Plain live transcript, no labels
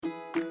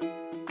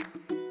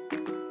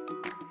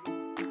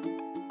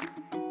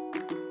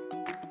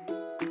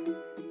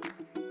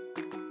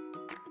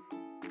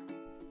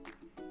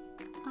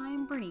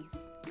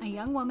Bernice, a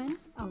young woman,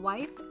 a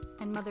wife,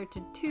 and mother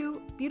to 2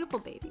 beautiful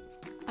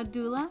babies, a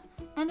doula,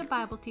 and a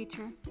Bible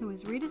teacher who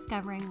is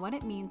rediscovering what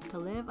it means to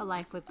live a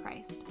life with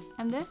Christ.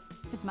 And this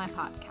is my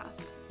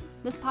podcast.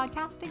 This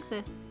podcast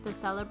exists to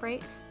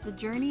celebrate the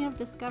journey of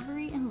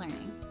discovery and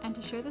learning, and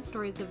to share the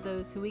stories of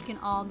those who we can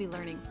all be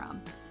learning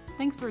from.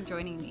 Thanks for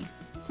joining me.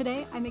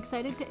 Today, I'm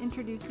excited to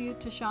introduce you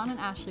to Shaun and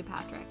Ashley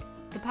Patrick.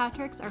 The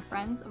Patricks are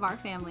friends of our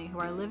family who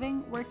are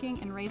living, working,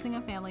 and raising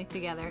a family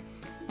together,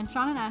 and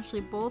Shaun and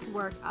Ashley both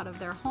work out of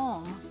their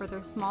home for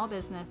their small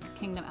business,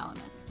 Kingdom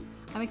Elements.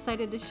 I'm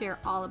excited to share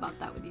all about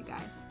that with you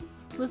guys.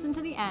 Listen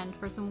to the end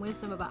for some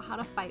wisdom about how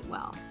to fight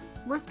well.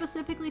 We're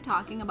specifically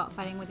talking about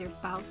fighting with your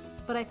spouse,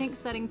 but I think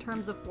setting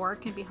terms of war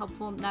can be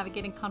helpful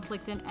navigating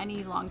conflict in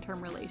any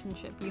long-term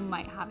relationship you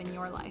might have in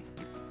your life.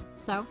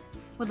 So,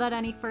 without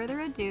any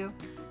further ado,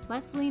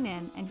 let's lean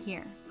in and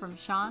hear from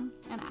Shaun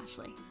and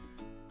Ashley.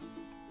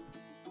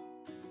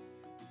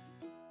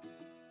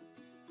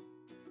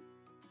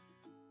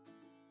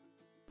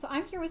 So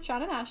I'm here with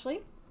Shaun and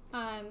Ashley.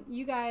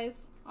 You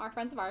guys are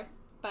friends of ours,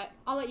 but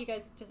I'll let you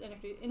guys just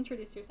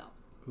introduce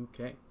yourselves.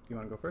 Okay. You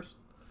want to go first?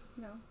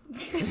 No.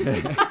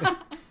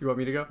 You want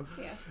me to go?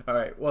 Yeah. All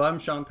right. Well, I'm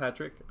Shaun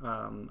Patrick,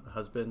 a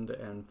husband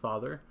and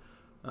father.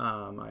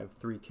 I have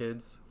 3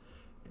 kids,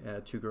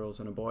 2 girls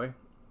and a boy.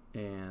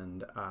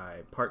 And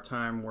I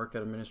part-time work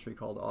at a ministry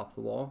called Off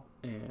the Wall.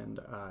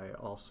 And I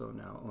also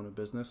now own a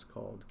business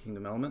called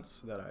Kingdom Elements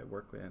that I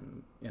work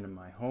in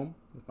my home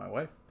with my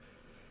wife,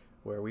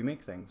 where we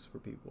make things for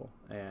people.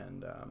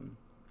 And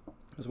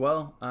as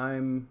well,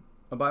 I'm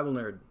a Bible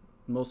nerd,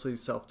 mostly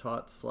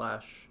self-taught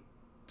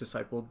 /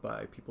 discipled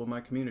by people in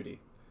my community.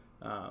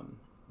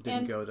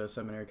 Didn't go to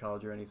seminary,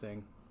 college, or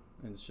anything,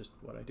 and it's just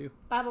what I do.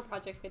 Bible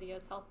project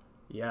videos help.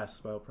 Yes,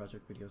 Bible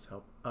project videos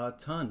help a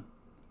ton.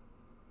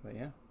 But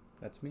yeah,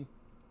 that's me.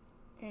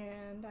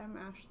 And I'm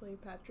Ashley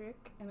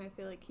Patrick, and I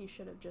feel like he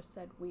should have just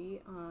said we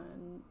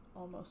on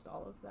almost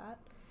all of that.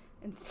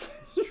 It's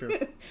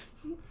true.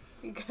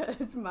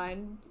 Because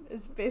mine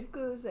is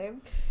basically the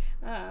same.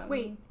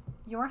 Wait,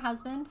 your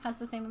husband has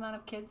the same amount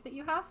of kids that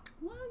you have?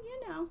 Well,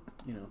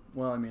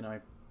 Well, I mean, I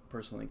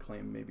personally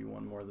claim maybe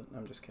one more than...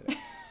 I'm just kidding.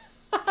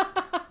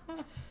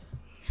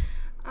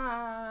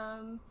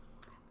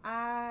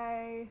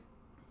 I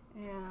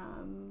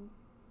am...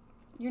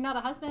 You're not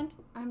a husband?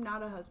 I'm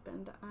not a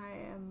husband. I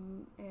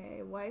am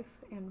a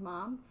wife and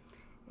mom,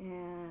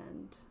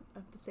 and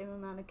of the same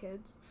amount of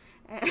kids.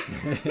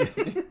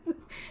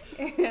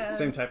 And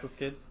Same type of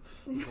kids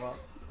as well.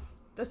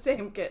 The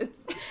same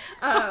kids.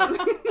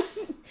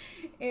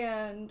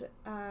 And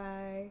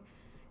I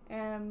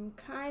am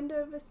kind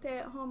of a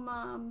stay-at-home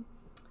mom,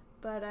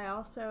 but I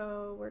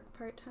also work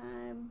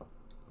part-time.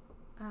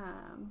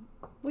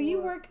 Well,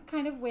 you work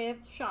kind of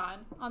with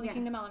Shaun on the Yes.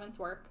 Kingdom Elements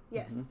work.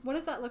 Yes. Mm-hmm. What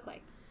does that look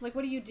like? Like,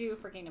 what do you do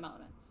for Kingdom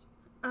Elements?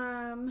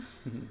 A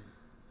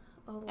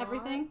lot.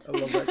 Everything? I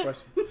love that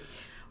question.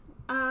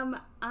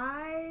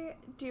 I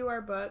do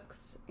our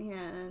books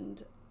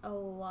and a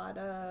lot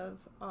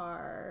of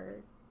our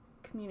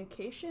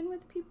communication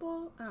with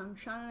people.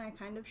 Shaun and I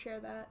kind of share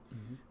that.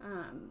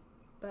 Mm-hmm.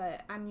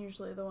 But I'm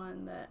usually the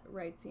one that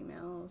writes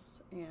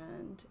emails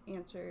and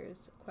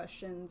answers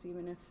questions,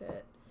 even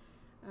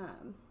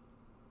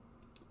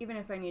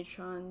if I need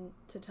Shaun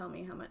to tell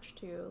me how much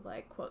to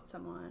quote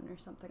someone or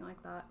something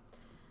like that.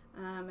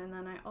 And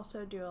then I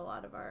also do a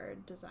lot of our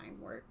design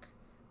work,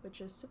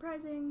 which is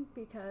surprising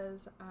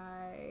because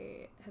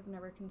I have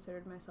never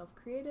considered myself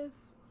creative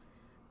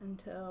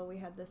until we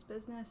had this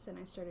business and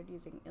I started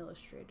using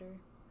Illustrator.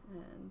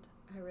 And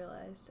I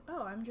realized,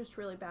 I'm just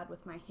really bad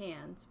with my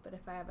hands, but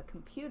if I have a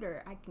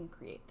computer, I can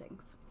create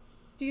things.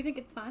 Do you think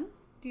it's fun?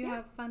 Do you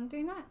have fun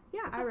doing that?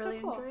 Yeah, That's I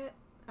really so cool. enjoy it.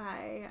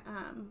 I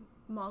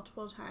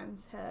multiple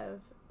times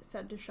have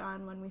said to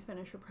Shaun when we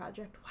finish a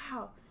project,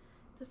 wow,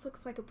 this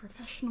looks like a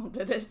professional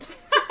did it.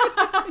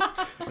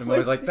 And I'm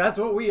always like, that's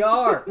what we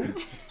are.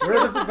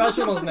 We're the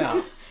professionals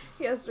now.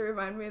 He has to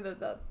remind me that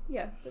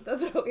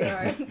that's what we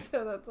are. And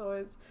so that's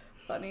always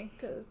funny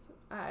because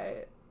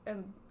I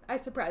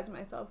surprise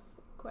myself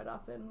quite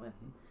often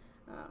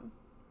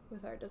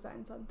with our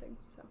designs on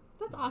things. So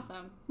That's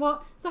awesome.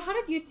 Well, so how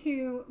did you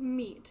 2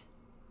 meet?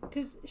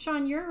 Because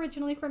Shaun, you're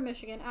originally from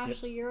Michigan.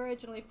 Ashley, you're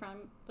originally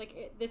from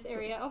this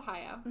area,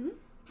 Ohio. Mm-hmm.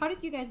 How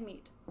did you guys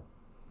meet?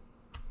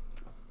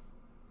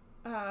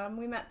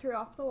 We met through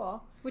Off the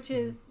Wall. Which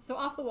is, so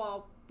Off the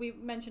Wall, we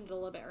mentioned it a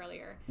little bit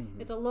earlier. Mm-hmm.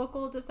 It's a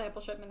local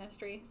discipleship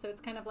ministry. So it's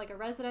kind of like a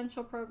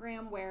residential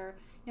program where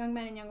young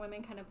men and young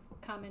women kind of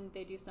come and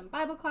they do some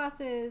Bible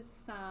classes,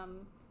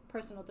 some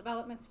personal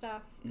development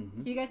stuff.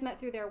 Mm-hmm. So you guys met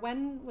through there.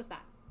 When was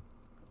that?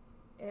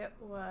 It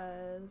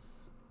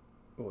was...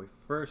 Well, we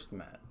first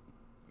met,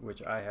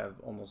 which I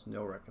have almost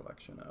no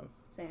recollection of,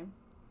 Same.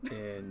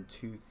 in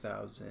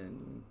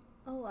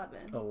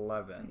 2011.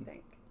 11, I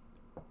think.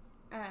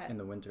 In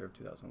the winter of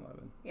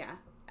 2011. Yeah,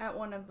 at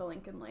one of the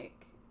Lincoln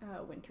Lake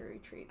winter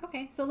retreats.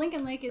 Okay, so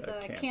Lincoln Lake is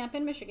a camp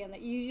in Michigan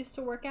that you used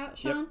to work at,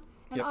 Shaun? Yep.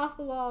 And Off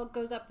the Wall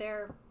goes up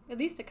there at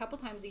least a couple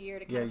times a year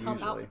to kind of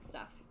help out with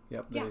stuff.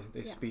 Yep,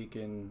 they speak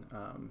and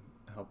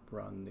help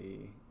run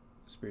the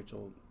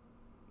spiritual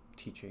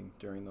teaching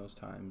during those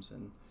times.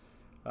 And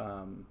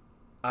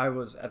I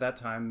was, at that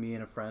time, me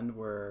and a friend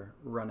were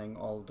running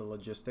all the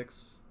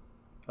logistics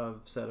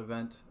of said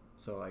event.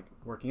 So, like,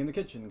 working in the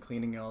kitchen,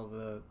 cleaning all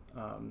the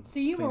So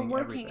you were cleaning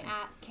working everything.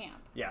 at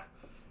camp. Yeah.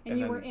 And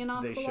you then were in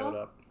off they the showed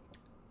wall? up.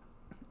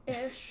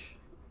 Ish.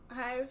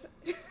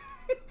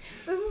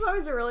 This is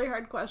always a really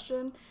hard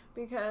question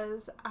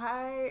because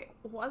I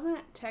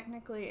wasn't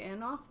technically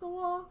in Off the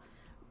Wall,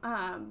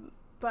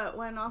 but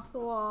when Off the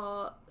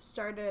Wall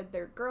started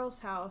their girls'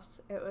 house,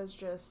 it was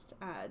just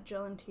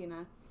Jill and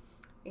Tina,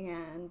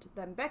 and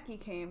then Becky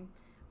came,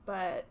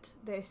 but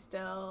they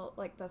still,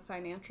 like, the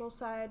financial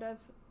side of,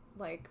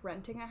 like,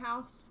 renting a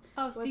house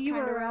Oh, so was you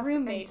kinda were a rough,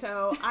 roommate. and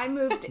so I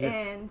moved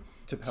in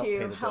to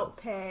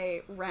help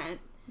pay the bills. rent.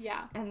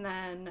 Yeah. And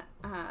then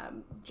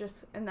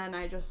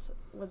I just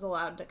was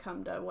allowed to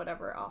come to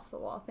whatever off the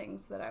wall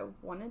things that I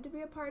wanted to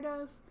be a part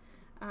of.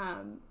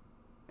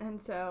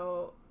 And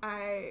so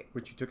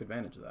Which you took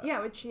advantage of that.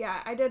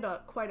 Yeah, I did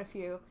quite a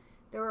few.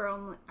 There were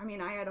only, I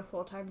mean, I had a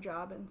full-time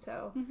job, and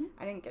so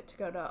I didn't get to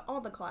go to all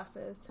the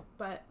classes,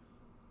 but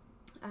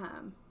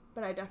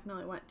I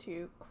definitely went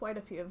to quite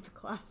a few of the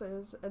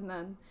classes, and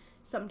then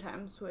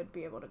sometimes would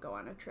be able to go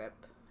on a trip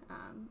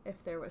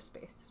if there was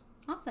space.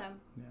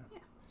 Awesome. Yeah.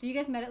 So you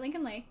guys met at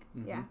Lincoln Lake.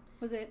 Mm-hmm. Yeah.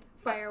 Was it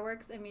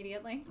fireworks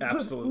immediately?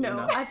 Absolutely No,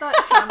 not. I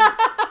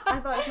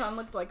thought Shaun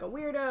looked like a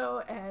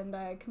weirdo, and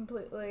I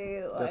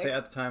completely, like... I say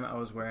at the time I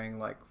was wearing,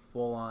 like,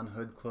 full-on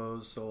hood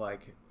clothes, so,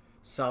 like,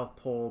 South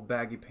Pole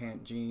baggy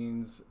pant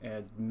jeans,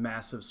 and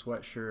massive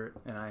sweatshirt,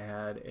 and I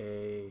had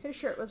His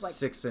shirt was, like,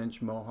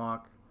 6-inch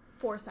mohawk.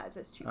 4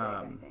 sizes too big,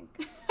 I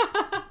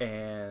think.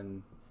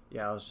 And,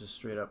 yeah, I was just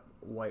straight up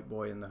white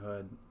boy in the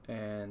hood,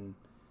 and...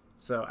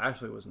 So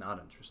Ashley was not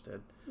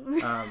interested.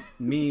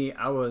 Me,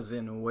 I was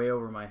in way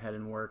over my head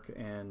in work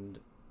and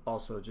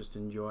also just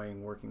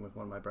enjoying working with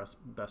one of my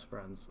best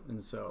friends.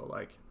 And so,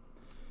 like,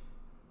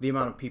 the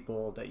amount of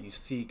people that you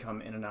see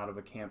come in and out of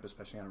a camp,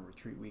 especially on a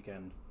retreat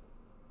weekend,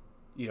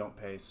 you don't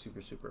pay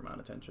super amount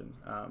of attention.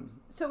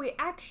 So we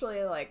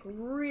actually, like,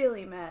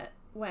 really met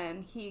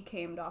when he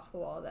came off the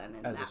wall then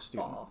in As a that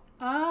student. fall.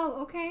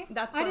 Oh, okay.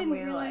 That's I when didn't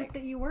we, realize like...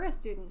 that you were a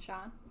student,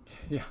 Shaun.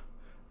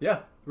 Yeah.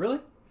 Really?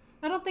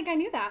 I don't think I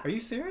knew that. Are you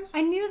serious?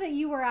 I knew that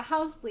you were a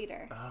house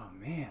leader. Oh,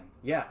 man.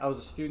 Yeah, I was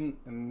a student,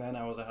 and then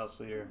I was a house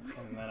leader,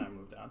 and then I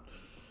moved on.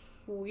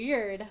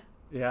 Weird.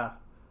 Yeah.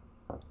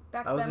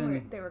 Back I was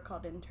then, they were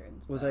called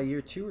interns. Was though. I year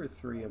 2 or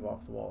 3 of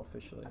Off the Wall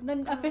officially?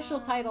 The official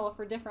title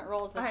for different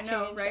roles has I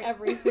know, changed right?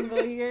 every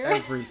single year.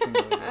 Every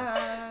single year.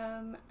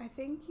 I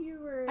think you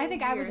were... I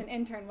think I was year an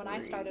intern when I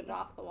 3. started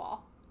Off the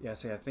Wall. Yeah,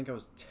 I think I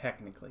was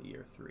technically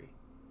year 3.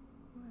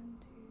 1,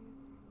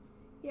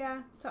 2...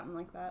 Yeah, something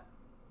like that.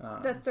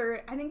 Um, The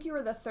third... I think you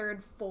were the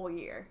third full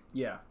year.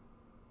 Yeah.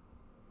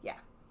 Yeah.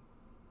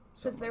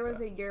 Because there was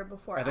a year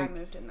before I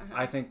moved in the house.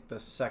 I think the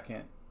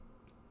second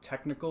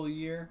technical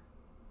year,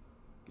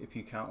 if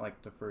you count,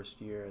 like, the first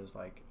year as,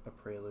 like, a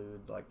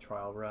prelude, like,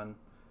 trial run,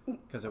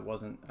 because it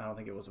wasn't... I don't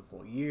think it was a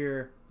full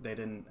year. They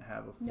didn't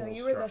have a full structure. No,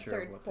 you were the of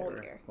third what full they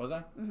were. year. Was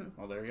I? Mm-hmm.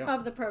 Well, there you go.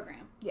 Of the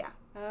program. Yeah.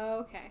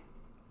 Okay.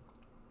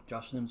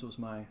 Josh Nims was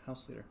my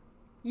house leader.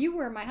 You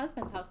were my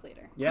husband's house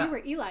leader. Yeah. You were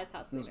Eli's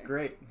house It was leader.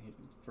 great.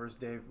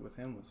 First day with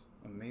him was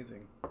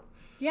amazing.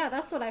 Yeah,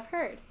 that's what I've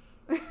heard.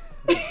 There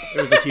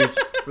was a huge...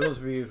 For those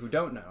of you who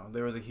don't know,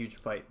 there was a huge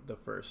fight the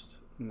first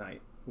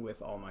night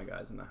with all my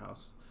guys in the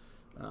house,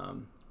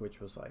 which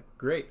was like,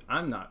 great,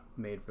 I'm not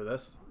made for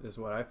this, is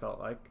what I felt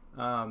like.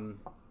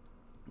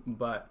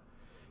 But,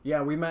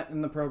 yeah, we met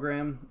in the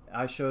program.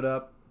 I showed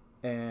up,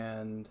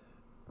 and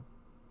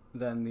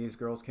then these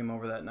girls came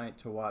over that night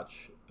to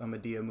watch a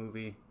Medea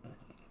movie,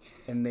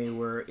 and they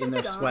were in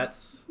their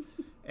sweats,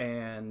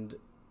 and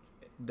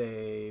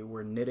they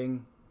were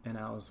knitting. And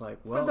I was like,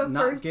 well,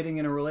 not getting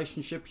in a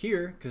relationship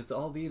here because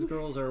all these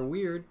girls are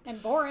weird.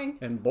 And boring.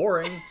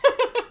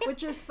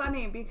 Which is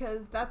funny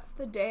because that's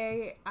the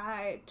day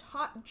I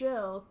taught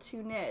Jill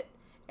to knit.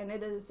 And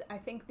it is, I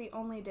think, the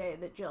only day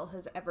that Jill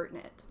has ever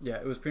knit. Yeah,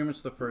 it was pretty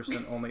much the first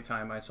and only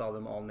time I saw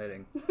them all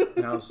knitting.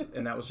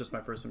 And that was just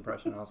my first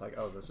impression. I was like,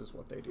 oh, this is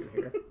what they do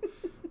here.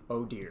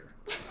 Oh, dear.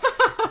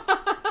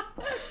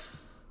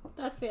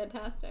 That's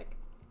fantastic.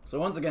 So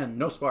once again,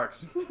 no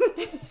sparks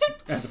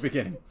at the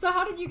beginning. So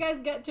how did you guys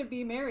get to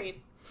be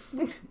married?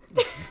 It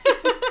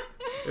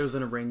was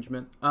an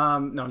arrangement. No,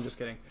 I'm just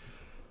kidding.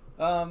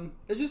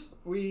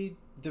 We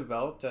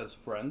developed as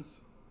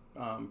friends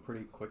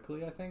pretty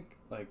quickly, I think.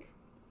 Like,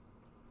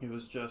 it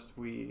was just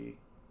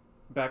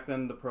back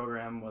then the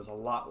program was a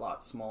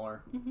lot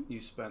smaller. Mm-hmm.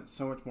 You spent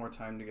so much more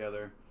time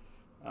together.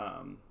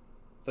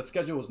 The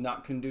schedule was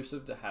not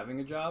conducive to having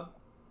a job.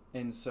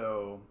 And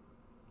so...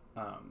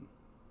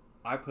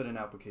 I put in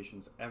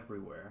applications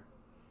everywhere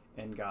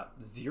and got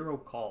 0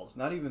 calls,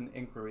 not even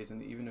inquiries,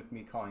 and even if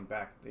me calling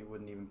back, they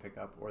wouldn't even pick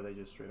up, or they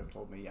just straight up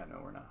told me, yeah, no,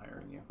 we're not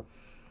hiring you.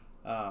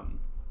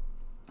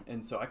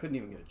 And so I couldn't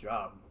even get a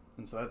job.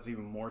 And so that's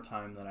even more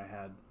time than I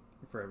had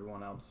for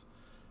everyone else.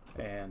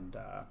 And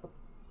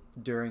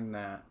during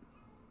that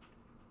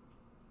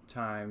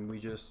time, we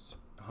just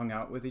hung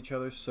out with each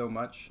other so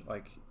much.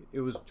 Like,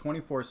 it was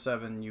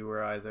 24/7. You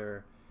were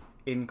either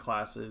in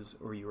classes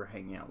or you were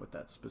hanging out with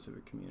that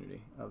specific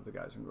community of the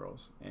guys and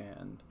girls.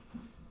 And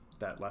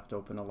that left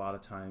open a lot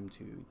of time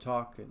to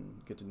talk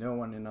and get to know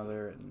one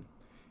another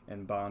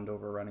and bond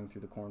over running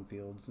through the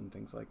cornfields and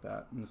things like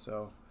that. And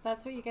so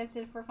That's what you guys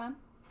did for fun?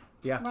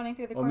 yeah, Running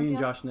through the well, me and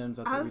cornfields? Josh Nims,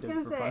 that's I what was we did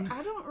gonna for say, fun.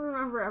 I don't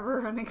remember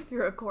ever running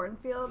through a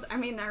cornfield. I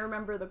mean, I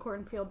remember the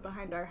cornfield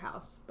behind our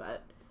house,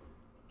 but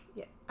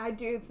yeah, I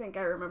do think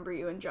I remember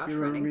you and Josh You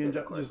remember running me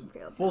through and the just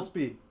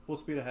cornfield. full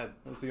speed ahead.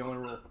 That's the only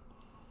rule.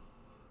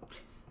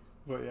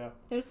 But yeah,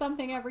 There's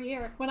something every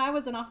year. When I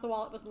was in Off the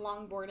Wall, it was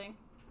longboarding.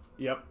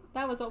 yep,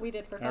 That was what we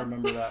did for fun. I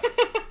remember that.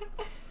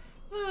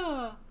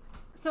 Oh.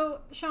 So,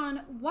 Shaun,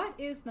 what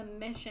is the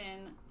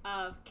mission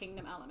of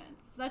Kingdom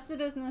Elements? That's the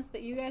business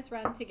that you guys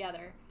run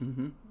together.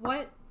 Mm-hmm.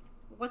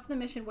 What's the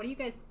mission? What do you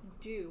guys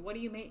do? What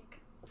do you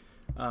make?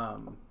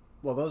 Well,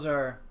 those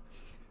are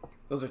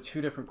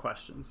two different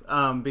questions.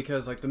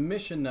 Because like the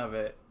mission of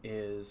it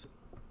is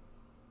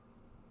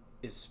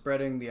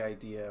spreading the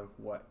idea of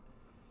what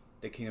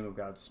the kingdom of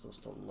God is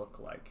supposed to look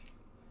like.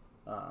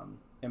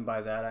 And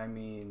by that I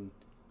mean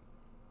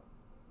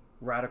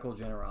radical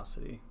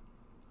generosity,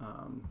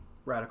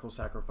 radical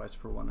sacrifice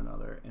for one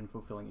another, and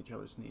fulfilling each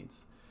other's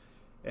needs.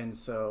 And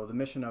so the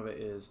mission of it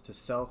is to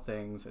sell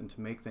things and to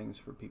make things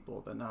for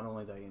people that not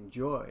only they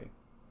enjoy,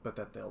 but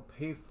that they'll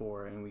pay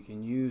for, and we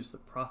can use the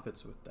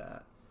profits with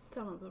that.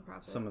 Some of the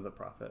profit. Some of the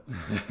profit.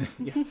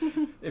 Yeah.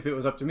 If it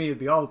was up to me, it'd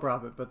be all the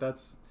profit, but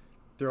that's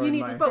throwing You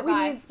need my... to But we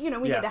survive. need,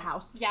 we Yeah. need a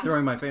house. Yeah.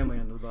 throwing my family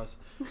under the bus.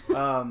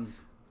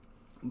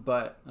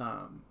 But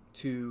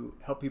to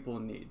help people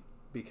in need,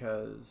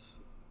 because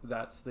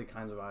that's the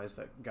kinds of eyes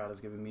that God has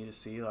given me to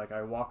see. Like,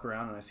 I walk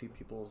around and I see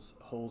people's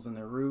holes in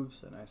their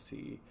roofs, and I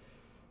see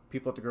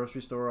people at the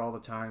grocery store all the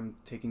time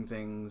taking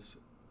things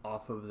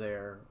off of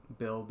their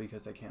bill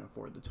because they can't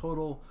afford the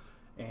total.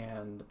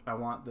 And I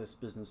want this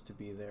business to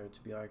be there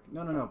to be like,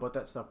 no, put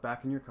that stuff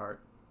back in your cart.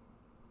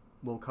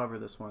 We'll cover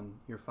this one.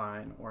 You're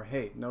fine. Or,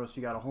 hey, notice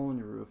you got a hole in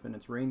your roof and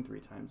it's rained 3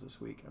 times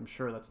this week. I'm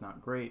sure that's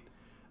not great.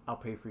 I'll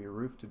pay for your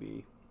roof to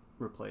be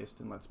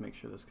replaced, and let's make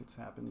sure this gets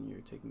happen and you're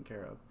taken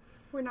care of.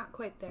 We're not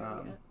quite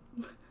there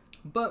yet.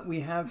 But we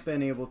have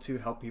been able to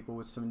help people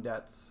with some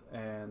debts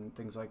and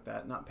things like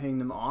that. Not paying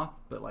them off,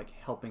 but like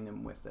helping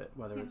them with it,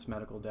 whether it's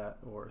medical debt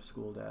or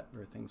school debt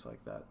or things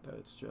like that. That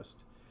it's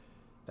just,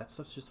 that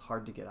stuff's just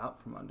hard to get out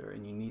from under,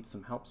 and you need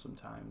some help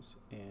sometimes.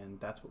 And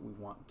that's what we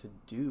want to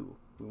do.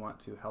 We want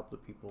to help the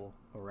people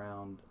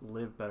around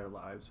live better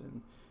lives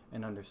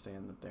and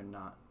understand that they're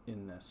not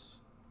in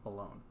this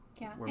alone.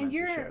 Yeah, We're and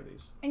meant to share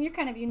these. And you're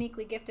kind of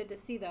uniquely gifted to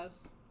see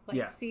those. Like,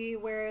 Yeah. see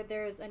where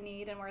there's a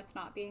need and where it's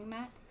not being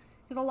met.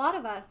 Because a lot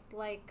of us,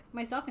 like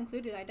myself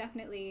included, I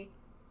definitely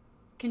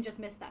can just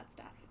miss that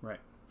stuff. Right.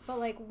 But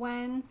like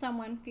when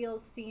someone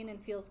feels seen and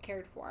feels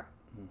cared for,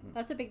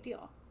 that's a big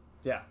deal.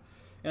 Yeah.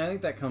 And I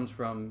think that comes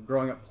from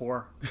growing up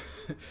poor.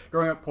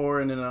 Growing up poor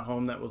and in a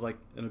home that was like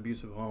an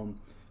abusive home.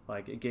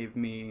 Like, it gave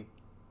me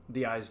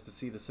the eyes to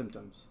see the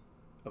symptoms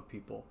of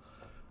people.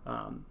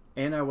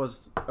 And I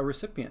was a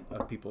recipient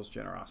of people's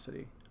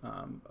generosity,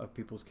 of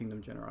people's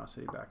kingdom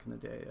generosity back in the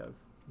day, of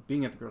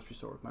being at the grocery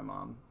store with my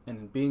mom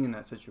and being in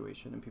that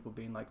situation and people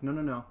being like,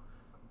 no,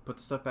 put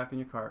the stuff back in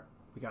your cart.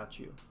 We got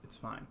you. It's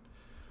fine.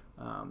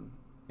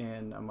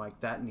 And I'm like,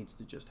 that needs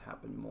to just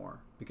happen more,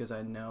 because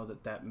I know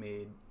that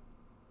made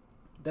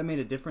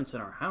a difference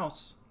in our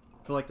house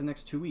for like the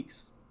next 2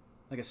 weeks.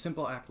 Like, a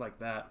simple act like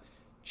that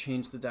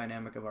changed the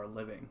dynamic of our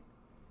living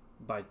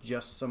by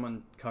just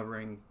someone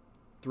covering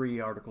 3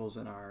 articles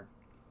in our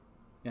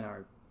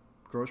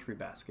grocery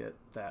basket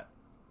that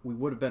we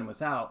would have been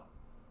without,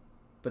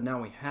 but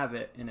now we have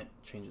it, and it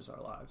changes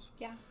our lives.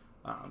 Yeah.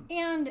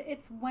 And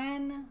it's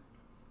when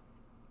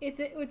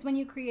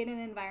you create an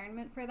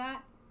environment for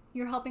that,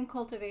 you're helping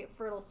cultivate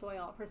fertile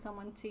soil for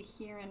someone to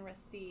hear and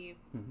receive,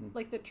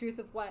 like the truth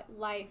of what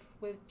life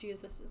with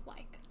Jesus is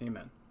like.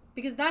 Amen.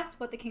 Because that's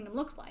what the kingdom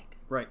looks like.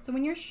 Right. So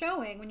when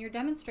you're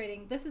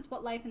demonstrating, this is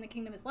what life in the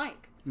kingdom is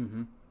like,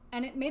 and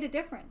it made a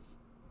difference.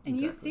 And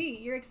Exactly.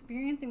 you're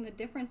experiencing the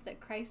difference that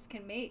Christ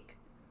can make.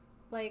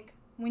 Like,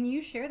 when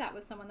you share that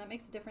with someone, that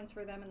makes a difference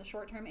for them in the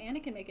short term, and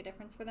it can make a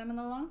difference for them in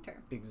the long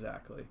term.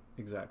 Exactly.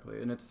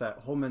 And it's that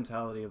whole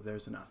mentality of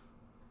there's enough.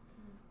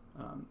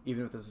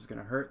 Even if this is going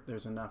to hurt,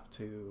 there's enough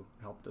to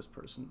help this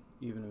person.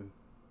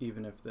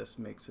 Even if this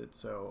makes it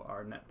so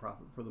our net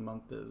profit for the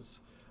month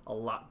is a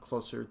lot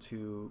closer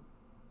to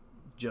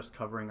just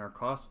covering our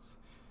costs,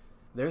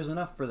 there's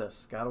enough for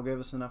this. God will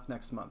give us enough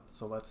next month,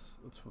 so let's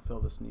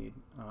fulfill this need.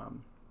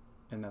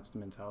 And that's the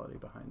mentality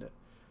behind it.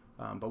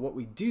 But what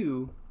we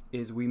do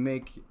is we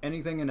make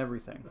anything and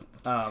everything,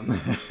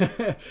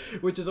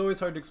 which is always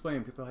hard to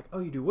explain. People are like, oh,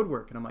 you do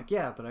woodwork. And I'm like,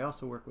 yeah, but I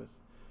also work with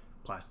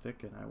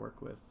plastic, and I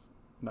work with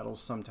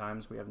metals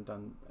sometimes. We haven't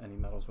done any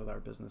metals with our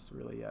business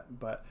really yet,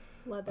 but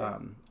Leather.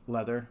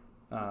 Leather,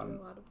 We do a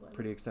lot of leather.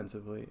 pretty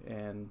extensively.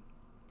 And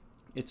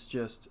it's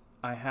just,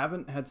 I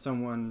haven't had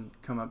someone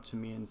come up to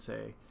me and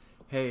say,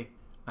 hey,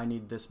 I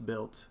need this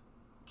built.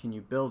 can you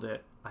build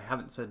it? I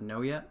haven't said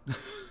no yet.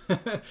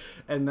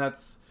 And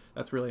that's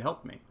really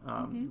helped me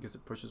because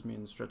it pushes me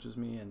and stretches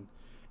me,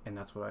 and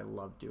that's what I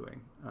love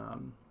doing.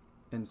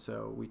 And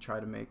so we try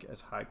to make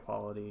as high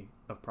quality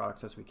of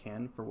products as we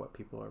can for what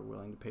people are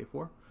willing to pay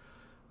for,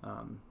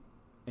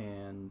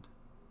 and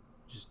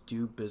just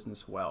do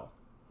business well.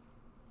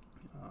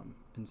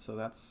 And so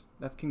that's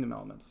Kingdom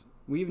Elements.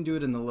 We even do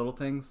it in the little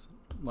things,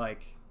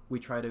 like we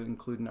try to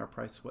include in our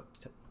price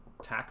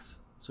tax,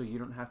 so you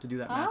don't have to do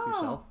that math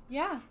yourself.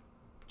 Yeah.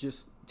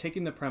 Just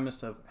taking the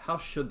premise of how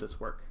should this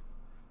work,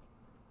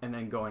 and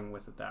then going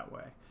with it that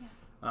way.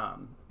 Yeah.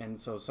 And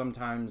so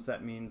sometimes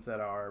that means that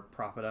our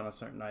profit on a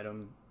certain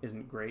item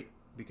isn't great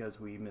because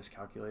we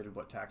miscalculated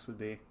what tax would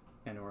be,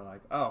 and we're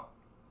like, oh,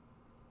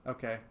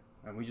 okay,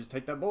 and we just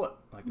take that bullet.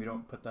 Like we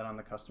don't put that on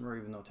the customer,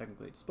 even though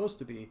technically it's supposed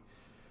to be.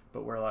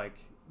 But we're like,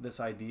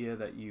 this idea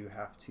that you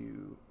have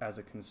to, as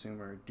a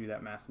consumer, do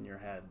that math in your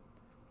head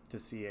to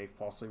see a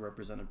falsely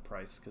represented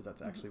price, because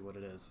that's actually what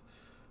it is.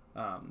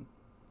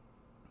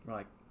 We're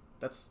like,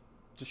 that's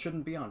just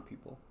shouldn't be on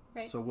people.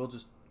 Right. So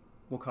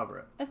we'll cover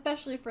it.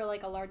 Especially for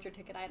like a larger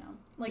ticket item.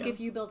 Like Yes.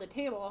 if you build a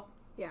table,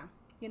 Yeah.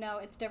 you know,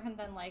 it's different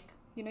than like,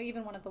 you know,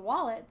 even one of the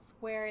wallets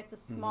where it's a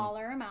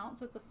smaller amount,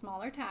 so it's a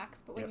smaller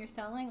tax. But when Yep. you're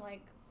selling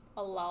like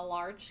a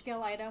large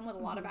scale item with a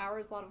lot of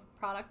hours, a lot of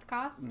product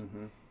cost,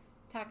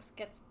 tax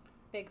gets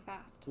big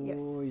fast. Yes.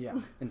 Oh, yeah.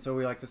 And so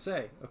we like to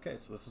say, okay,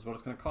 so this is what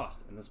it's going to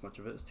cost, and this much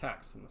of it is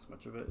tax, and this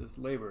much of it is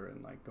labor,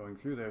 and like going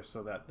through there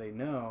so that they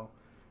know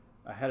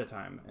ahead of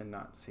time and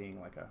not seeing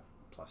like a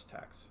plus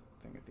tax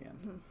thing at the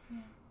end. Yeah.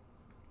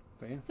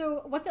 But yeah.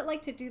 So what's it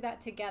like to do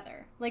that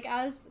together? Like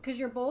because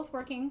you're both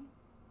working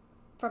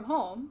from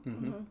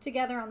home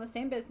together on the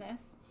same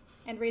business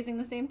and raising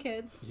the same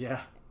kids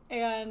Yeah.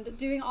 and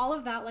doing all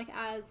of that like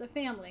as a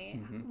family.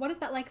 What is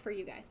that like for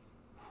you guys?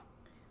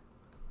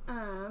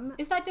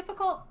 Is that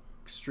difficult?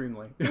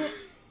 Extremely.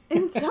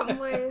 In some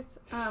ways,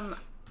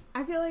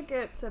 I feel like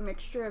it's a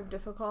mixture of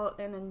difficult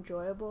and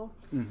enjoyable.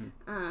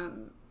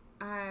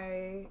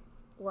 I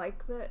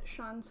like that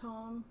Shaun's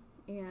home,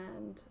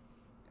 and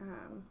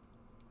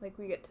like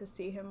we get to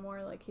see him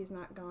more. Like he's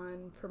not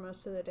gone for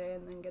most of the day,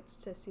 and then gets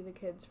to see the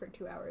kids for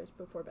 2 hours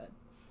before bed.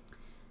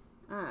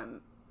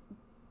 And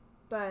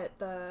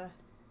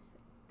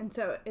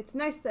so it's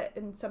nice that,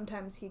 and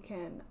sometimes he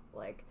can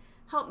like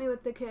help me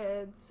with the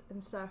kids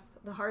and stuff.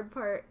 The hard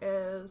part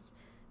is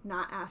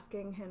not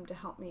asking him to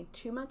help me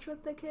too much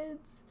with the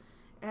kids,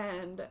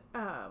 and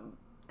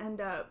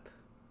end up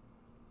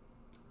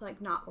like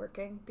not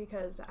working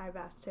because I've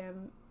asked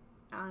him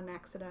on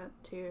accident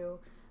to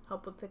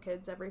help with the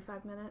kids every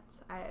 5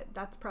 minutes.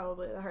 That's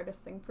probably the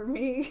hardest thing for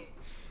me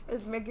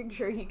is making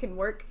sure he can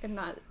work and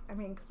not, I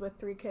mean, because with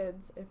 3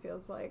 kids, it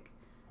feels like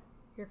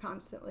you're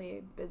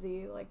constantly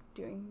busy, like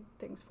doing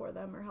things for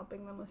them or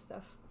helping them with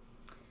stuff.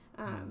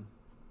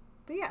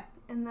 But yeah,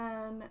 and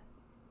then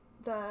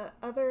the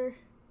other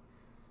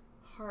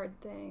hard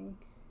thing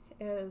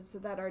is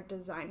that our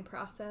design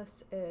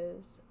process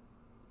is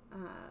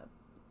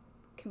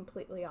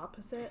completely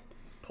opposite.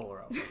 It's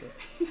polar opposite.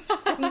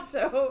 And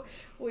so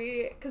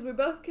because we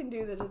both can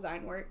do the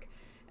design work,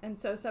 and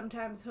so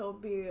sometimes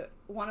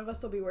one of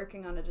us will be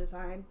working on a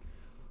design,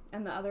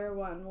 and the other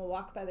one will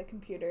walk by the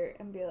computer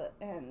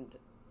and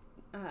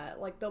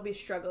like they'll be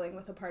struggling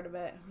with a part of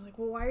it, and we're like,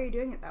 well, why are you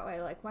doing it that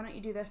way? Like, why don't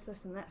you do this,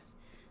 this, and this?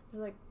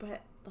 They're like,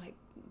 but like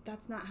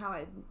that's not how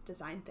I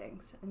design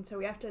things. And so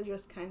we have to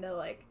just kind of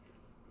like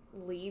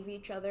leave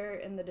each other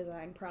in the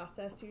design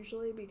process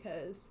usually,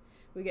 because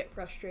we get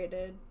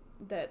frustrated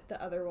that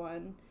the other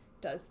one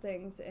does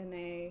things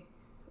in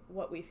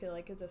what we feel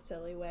like is a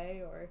silly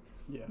way or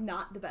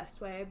not the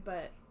best way,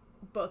 but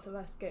both of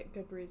us get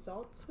good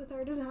results with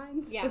our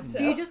designs. Yeah. So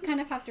you just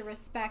kind of have to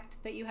respect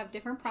that you have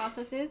different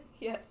processes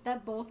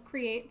that both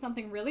create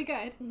something really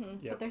good,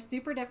 but they're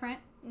super different.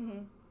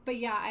 But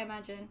yeah, I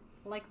imagine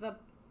like the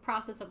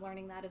process of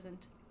learning that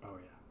isn't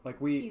like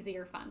easy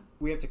or fun.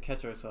 We have to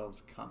catch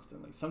ourselves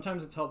constantly.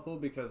 Sometimes it's helpful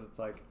because it's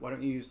like, why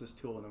don't you use this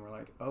tool? And then we're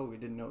like, oh, we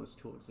didn't know this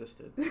tool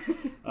existed.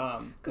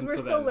 Because we're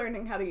still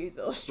learning how to use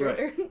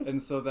Illustrator. Right.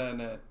 And so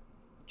then it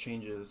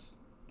changes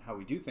how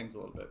we do things a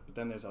little bit. But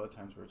then there's other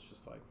times where it's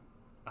just like,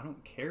 I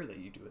don't care that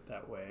you do it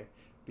that way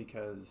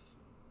because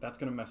that's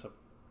going to mess up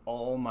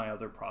all my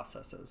other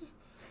processes.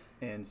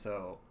 And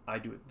so I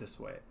do it this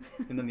way.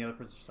 And then the other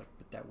person's just like,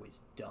 but that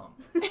way's dumb.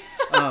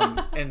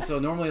 And so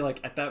normally, like,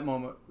 at that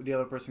moment, the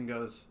other person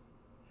goes,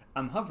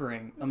 I'm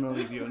hovering. I'm going to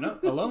leave you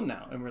alone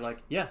now. And we're like,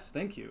 yes,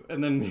 thank you.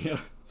 And then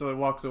so it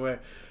walks away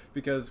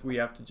because we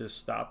have to just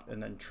stop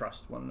and then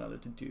trust one another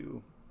to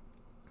do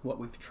what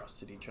we've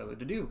trusted each other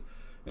to do.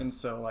 And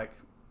so, like,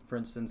 for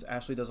instance,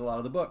 Ashley does a lot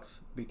of the books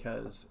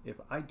because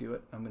if I do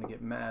it, I'm going to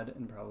get mad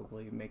and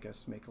probably make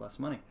us make less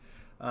money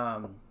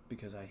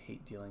because I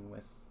hate dealing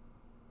with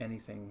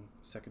anything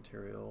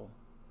secretarial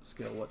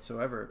skill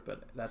whatsoever,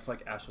 but that's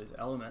like Ashley's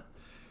element.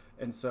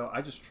 And so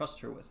I just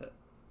trust her with it.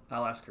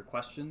 I'll ask her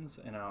questions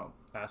and I'll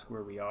ask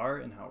where we are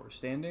and how we're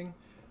standing.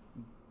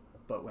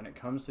 But when it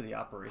comes to the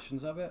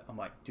operations of it, I'm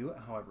like, do it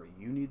however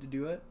you need to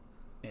do it.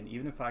 And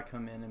even if I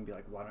come in and be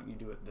like, why don't you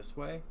do it this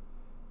way?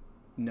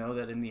 Know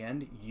that in the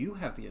end, you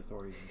have the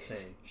authority to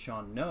say,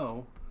 Shaun,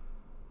 no,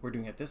 we're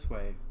doing it this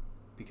way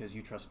because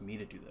you trust me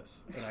to do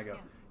this. And I go,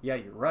 yeah,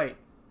 you're right.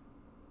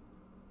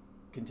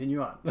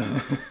 Continue on.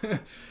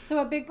 So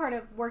a big part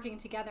of working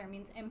together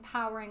means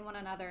empowering one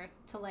another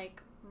to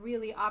like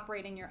really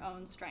operate in your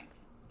own strength.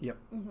 Yep.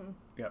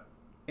 Yep.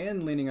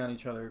 And leaning on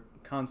each other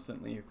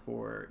constantly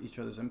for each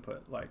other's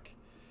input. Like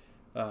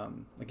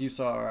you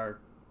saw our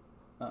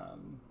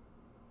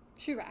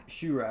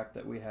shoe rack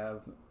that we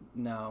have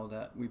now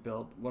that we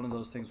built. One of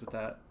those things with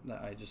that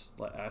I just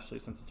let Ashley,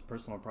 since it's a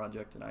personal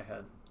project and I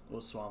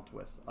was swamped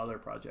with other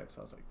projects,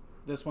 I was like,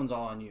 this one's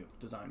all on you,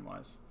 design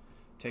wise.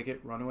 Take it,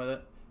 run with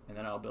it, and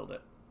then I'll build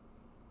it.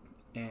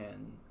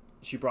 And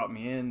she brought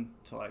me in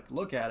to like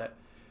look at it,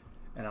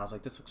 and I was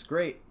like, this looks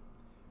great,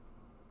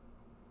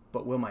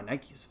 but will my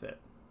Nikes fit?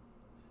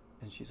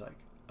 And she's like,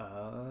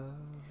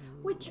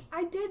 Which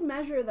I did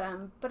measure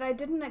them, but I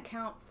didn't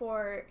account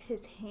for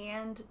his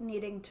hand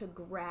needing to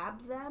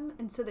grab them,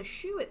 and so the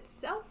shoe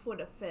itself would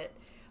have fit,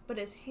 but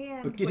his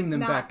hand but getting would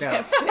them not back out,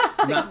 have fit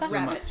to not so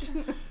grab much.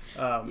 it.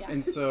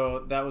 And so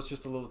that was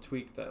just a little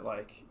tweak that,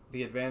 like,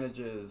 the advantage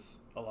is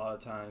a lot of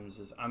times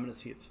is I'm going to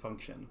see its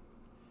function.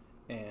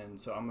 And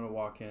so I'm going to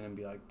walk in and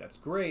be like, that's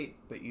great,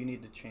 but you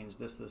need to change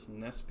this, this,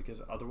 and this,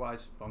 because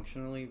otherwise,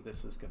 functionally,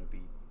 this is going to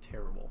be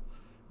terrible,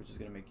 which is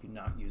going to make you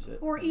not use it.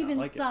 Or even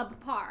like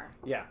subpar.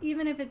 Yeah.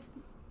 Even if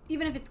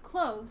it's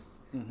close,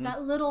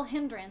 that little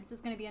hindrance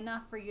is going to be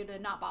enough for you to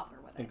not bother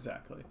with it.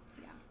 Exactly.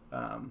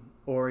 Yeah.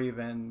 Or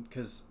even,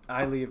 because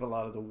I leave a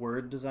lot of the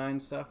word design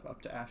stuff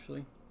up to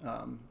Ashley.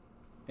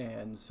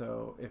 And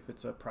so if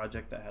it's a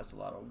project that has a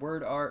lot of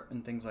word art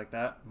and things like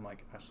that, I'm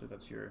like, Ashley,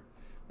 that's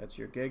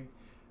your gig.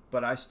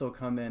 But I still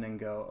come in and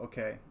go,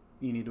 okay,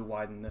 you need to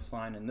widen this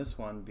line and this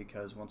one,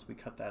 because once we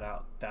cut that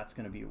out, that's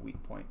going to be a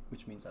weak point,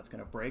 which means that's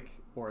going to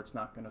break or it's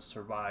not going to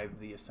survive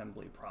the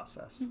assembly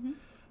process.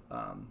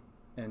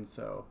 And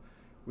so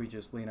we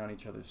just lean on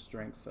each other's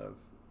strengths of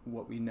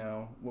what we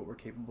know, what we're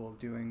capable of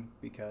doing,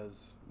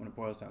 because when it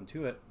boils down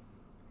to it,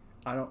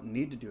 I don't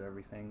need to do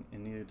everything,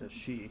 and neither does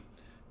she.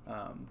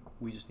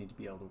 We just need to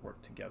be able to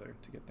work together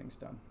to get things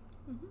done.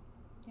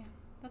 Yeah,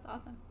 that's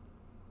awesome.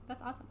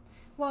 That's awesome.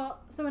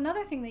 Well, so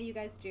another thing that you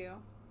guys do,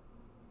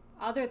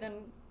 other than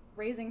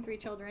raising 3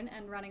 children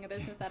and running a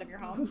business out of your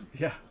home,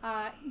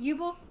 you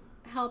both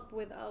help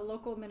with a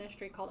local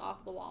ministry called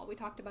Off the Wall. We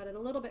talked about it a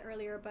little bit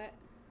earlier, but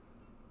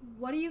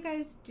what do you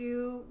guys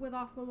do with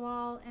Off the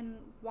Wall, and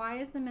why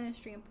is the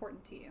ministry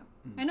important to you?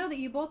 I know that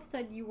you both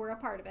said you were a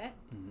part of it,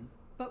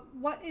 but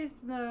what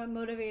is the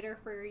motivator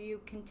for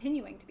you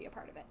continuing to be a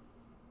part of it?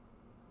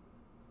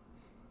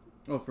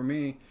 Well, for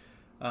me,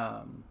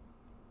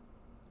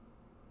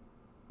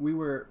 we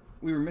were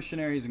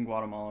missionaries in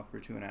Guatemala for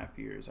 2.5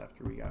 years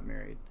after we got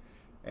married,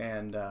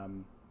 and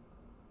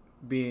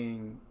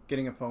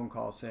getting a phone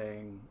call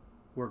saying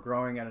we're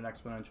growing at an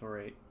exponential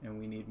rate and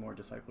we need more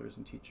disciplers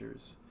and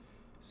teachers.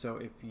 So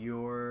if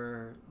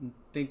you're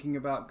thinking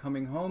about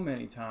coming home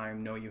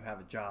anytime, know you have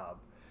a job,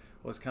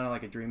 was kind of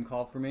like a dream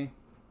call for me,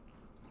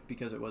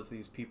 because it was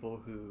these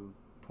people who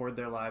poured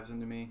their lives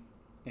into me,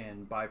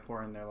 and by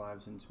pouring their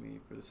lives into me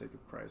for the sake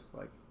of Christ,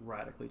 like,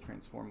 radically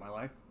transformed my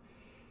life.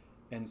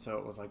 And so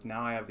it was like,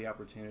 now I have the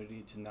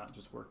opportunity to not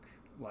just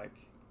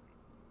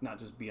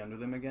be under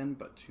them again,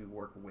 but to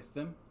work with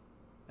them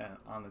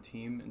on the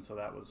team. And so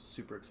that was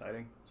super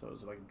exciting. So it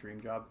was like a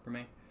dream job for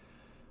me.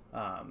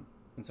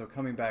 And so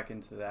coming back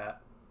into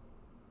that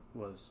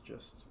was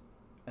just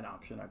an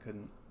option I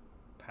couldn't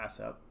pass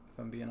up, if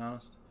I'm being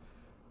honest.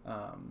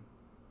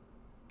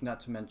 Not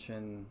to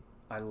mention,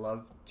 I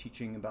love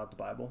teaching about the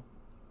Bible,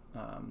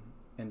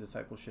 and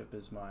discipleship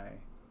is my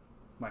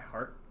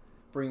heart,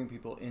 bringing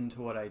people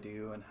into what I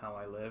do and how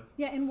I live.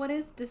 Yeah, and what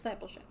is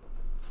discipleship?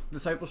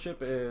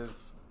 Discipleship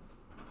is,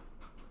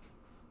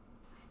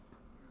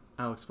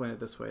 I'll explain it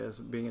this way, as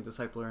being a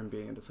discipler and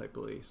being a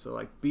disciplee. So,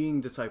 like,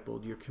 being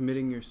discipled, you're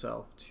committing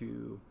yourself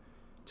to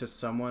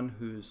someone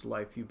whose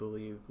life you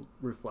believe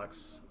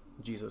reflects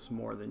Jesus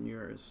more than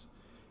yours,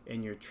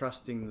 and you're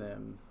trusting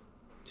them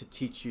to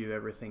teach you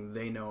everything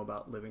they know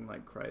about living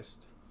like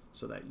Christ,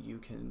 so that you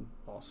can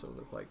also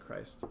live like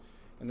Christ.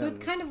 And so it's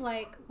kind of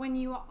like when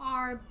you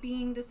are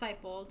being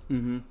discipled,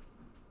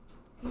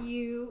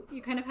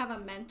 you kind of have a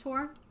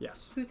mentor,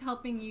 yes, who's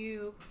helping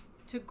you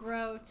to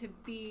grow to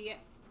be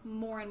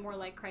more and more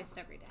like Christ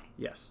every day.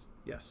 Yes.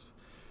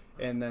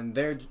 And then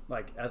they're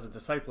like, as a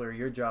discipler,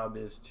 your job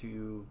is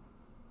to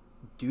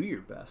do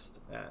your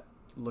best at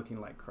looking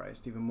like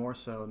Christ, even more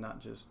so,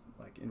 not just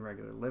like in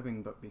regular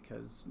living, but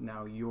because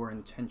now you're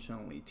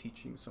intentionally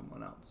teaching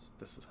someone else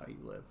this is how you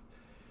live,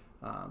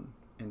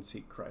 and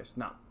seek Christ.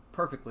 Not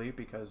perfectly,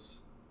 because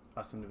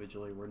us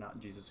individually, we're not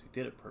Jesus who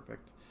did it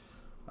perfect,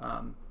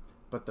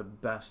 but the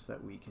best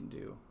that we can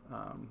do.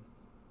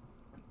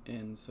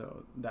 And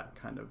so that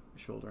kind of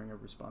shouldering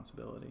of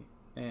responsibility.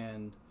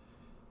 And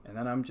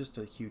then I'm just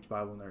a huge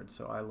Bible nerd,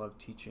 so I love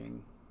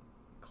teaching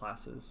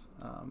classes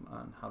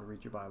on how to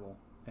read your Bible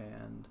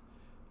and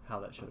how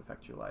that should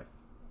affect your life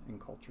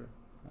and culture.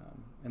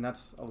 And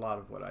that's a lot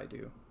of what I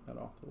do at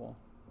Off the Wall.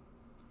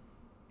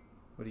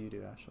 What do you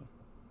do, Ashley?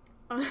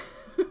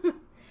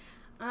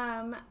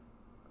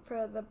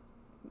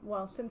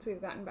 Since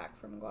we've gotten back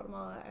from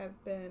Guatemala,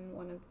 I've been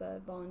one of the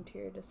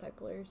volunteer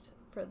disciplers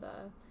for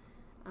the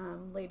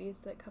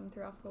ladies that come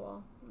through Off the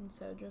Wall. And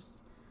so just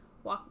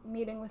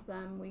meeting with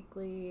them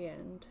weekly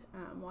and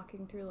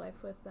walking through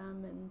life with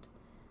them and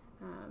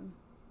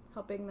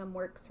helping them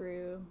work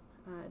through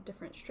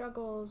different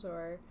struggles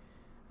or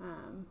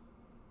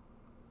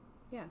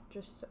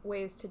just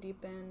ways to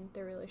deepen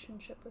their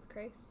relationship with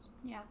Christ.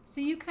 Yeah.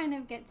 So you kind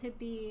of get to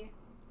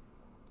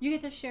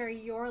share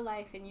your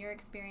life and your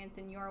experience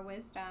and your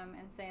wisdom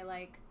and say,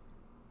 like,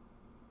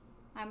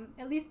 I'm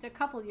at least a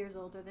couple years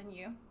older than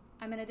you.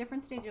 I'm in a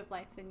different stage of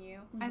life than you.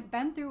 Mm-hmm. I've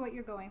been through what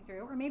you're going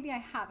through, or maybe I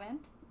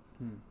haven't,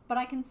 but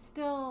I can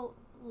still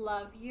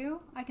love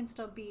you. I can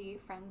still be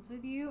friends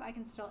with you. I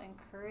can still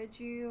encourage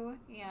you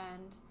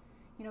and,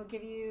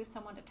 give you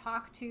someone to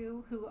talk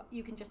to who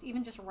you can just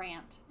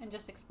rant and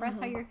just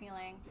express how you're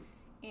feeling.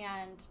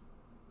 And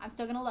I'm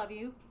still going to love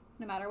you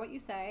no matter what you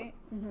say.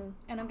 Mm-hmm.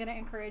 And I'm going to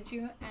encourage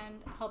you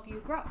and help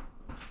you grow.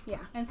 Yeah.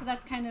 And so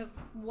that's kind of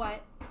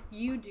what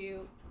you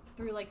do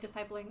through, like,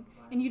 discipling.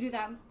 And you do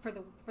that for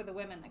the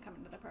women that come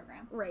into the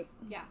program. Right.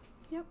 Yeah.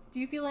 Yep.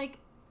 Do you feel like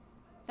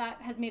that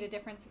has made a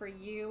difference for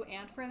you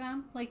and for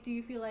them? Like, do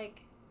you feel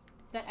like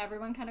that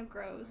everyone kind of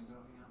grows?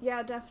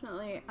 Yeah,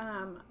 definitely.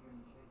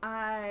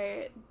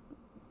 I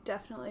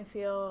definitely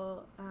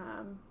feel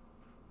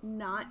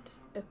not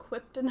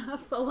equipped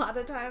enough a lot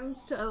of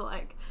times to,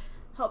 like,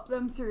 help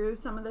them through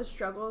some of the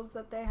struggles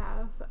that they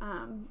have.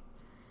 I'm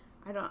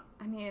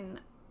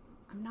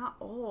not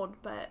old,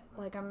 but,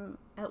 like, I'm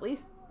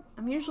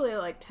usually,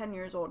 like, 10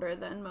 years older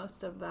than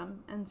most of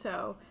them. And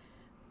so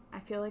I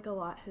feel like a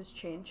lot has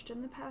changed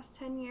in the past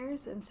 10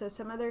 years. And so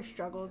some of their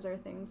struggles are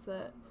things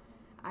that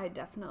I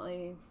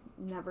definitely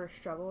never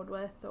struggled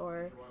with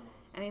or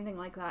anything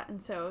like that.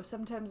 And so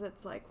sometimes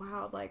it's like,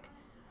 wow, like,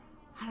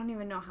 I don't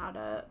even know how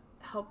to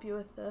help you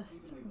with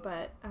this.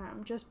 But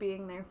just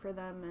being there for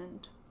them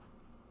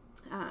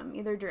and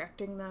either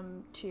directing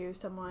them to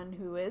someone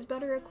who is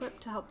better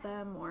equipped to help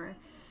them or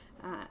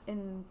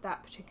in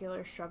that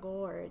particular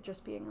struggle, or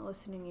just being a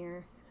listening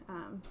ear,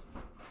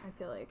 I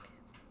feel like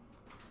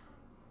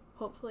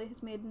hopefully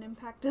has made an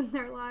impact in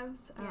their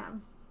lives. Yeah.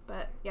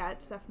 But yeah,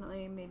 it's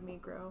definitely made me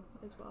grow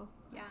as well.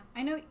 Yeah.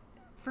 I know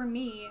for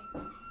me,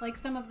 like,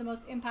 some of the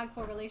most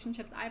impactful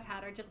relationships I've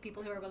had are just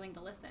people who are willing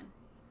to listen.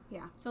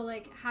 Yeah. So,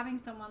 like, having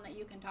someone that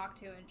you can talk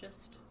to and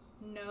just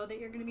know that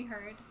you're going to be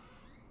heard,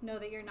 know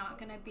that you're not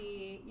going to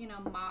be,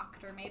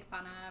 mocked or made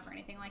fun of or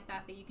anything like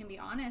that you can be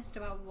honest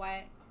about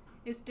what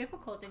is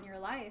difficult in your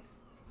life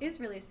is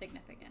really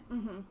significant.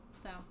 Mm-hmm.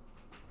 So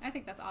I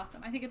think that's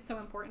awesome. I think it's so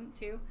important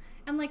too.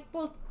 And, like,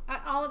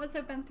 all of us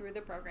have been through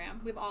the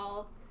program. We've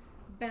all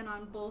been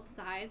on both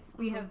sides.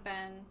 We have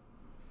been,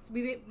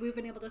 we've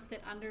been able to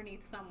sit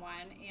underneath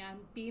someone and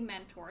be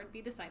mentored,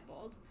 be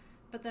discipled,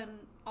 but then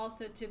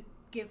also to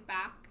give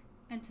back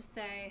and to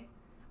say,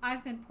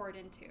 I've been poured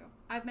into,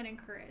 I've been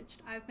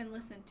encouraged, I've been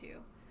listened to.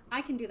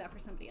 I can do that for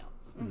somebody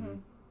else. Mm-hmm.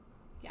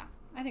 Yeah,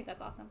 I think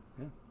that's awesome.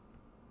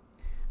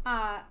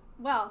 Yeah.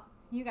 Well,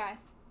 you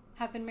guys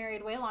have been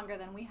married way longer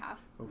than we have.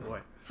 Oh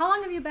boy. How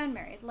long have you been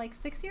married? Like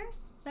 6 years?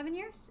 7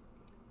 years?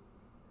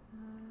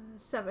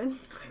 7.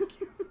 Thank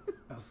you.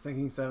 I was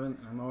thinking 7,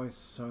 and I'm always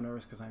so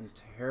nervous because I'm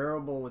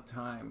terrible with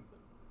time.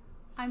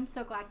 I'm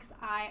so glad because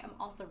I am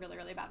also really,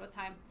 really bad with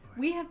time.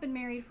 We have been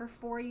married for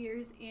 4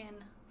 years in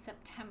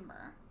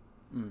September.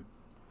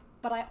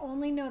 But I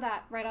only know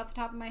that right off the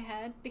top of my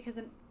head because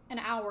an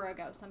hour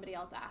ago somebody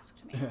else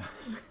asked me. Yeah.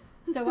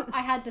 So I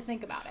had to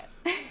think about it.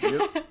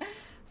 Yep.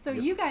 So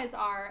you guys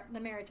are the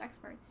marriage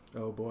experts.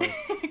 Oh boy.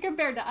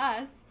 Compared to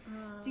us.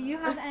 Do you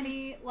have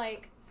any,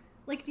 like,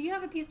 do you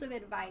have a piece of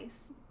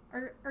advice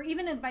or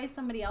even advice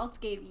somebody else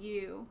gave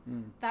you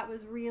that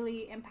was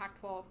really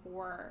impactful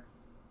for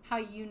how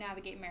you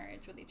navigate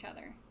marriage with each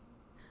other?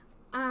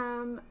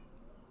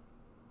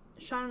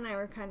 Shaun and I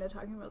were kind of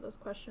talking about this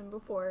question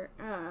before.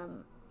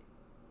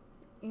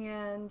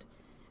 And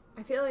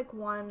I feel like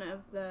one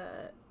of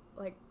the,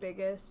 like,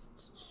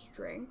 biggest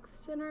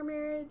strengths in our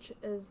marriage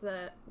is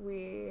that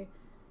we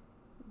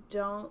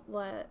don't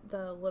let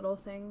the little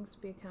things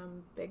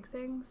become big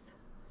things.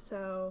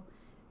 So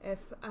if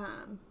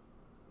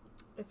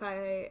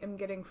I am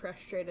getting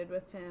frustrated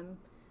with him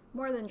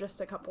more than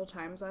just a couple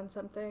times on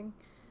something,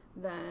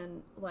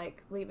 then,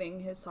 like, leaving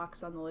his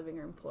socks on the living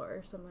room floor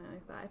or something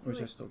like that.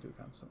 Which I still do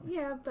constantly.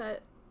 Yeah,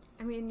 but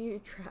I mean, you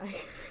try.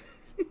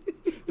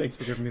 Thanks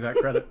for giving me that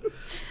credit.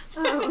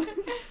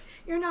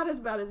 You're not as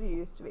bad as you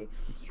used to be.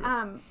 It's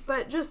true.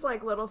 But just,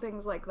 like, little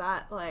things like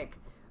that, like,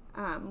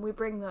 we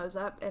bring those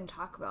up and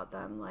talk about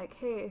them. Like,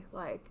 hey,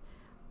 like,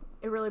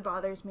 it really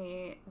bothers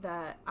me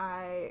that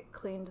I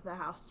cleaned the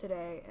house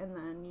today and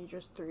then you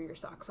just threw your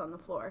socks on the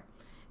floor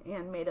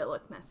and made it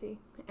look messy.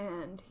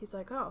 And he's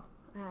like, oh,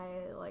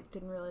 I, like,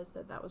 didn't realize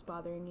that was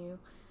bothering you.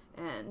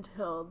 And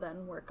he'll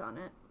then work on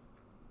it.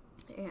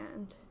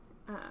 And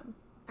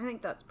I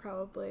think that's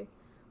probably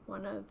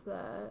one of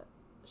the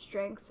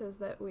strengths is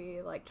that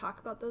we like talk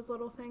about those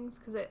little things,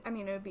 because it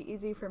would be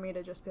easy for me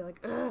to just be like,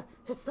 ugh,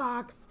 his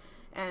socks,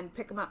 and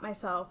pick them up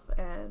myself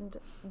and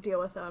deal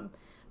with them,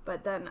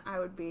 but then I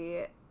would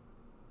be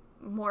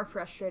more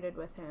frustrated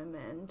with him,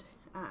 and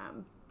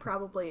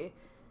probably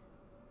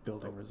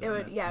building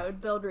resentment. It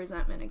would build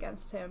resentment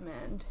against him,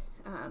 and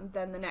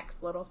then the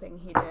next little thing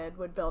he did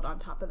would build on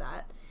top of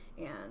that,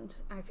 and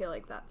I feel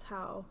like that's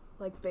how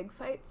like big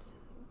fights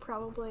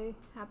probably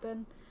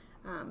happen.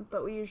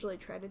 But we usually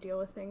try to deal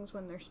with things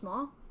when they're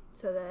small,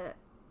 so that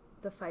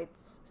the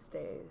fights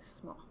stay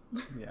small.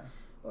 Yeah.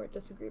 Or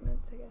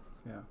disagreements, I guess.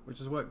 Yeah, which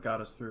is what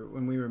got us through.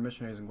 When we were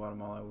missionaries in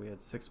Guatemala, we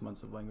had 6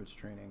 months of language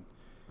training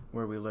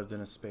where we lived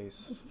in a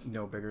space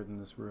no bigger than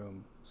this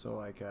room. So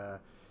like,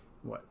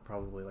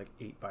 probably like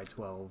 8 by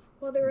 12.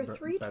 Well, there were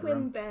 3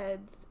 twin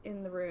beds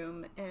in the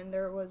room, and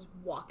there was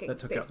walking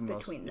space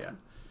between them.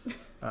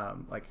 Yeah.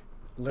 Like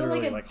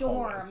literally so like a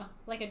dorm, hallways.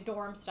 Like a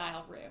dorm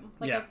style room.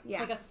 Like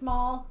Yeah. like a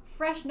small,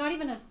 fresh, not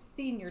even a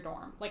senior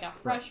dorm, like a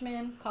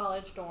freshman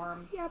college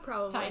dorm. Yeah,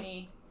 probably.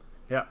 Tiny.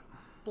 Yeah.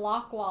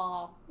 Block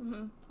wall.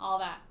 Mm-hmm. All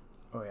that.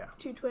 Oh yeah.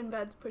 2 twin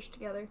beds pushed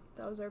together.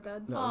 That was our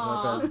bed. That was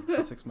our bed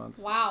for 6 months.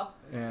 Wow.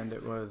 And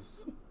it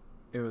was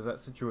that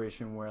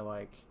situation where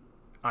like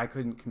I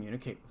couldn't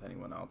communicate with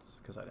anyone else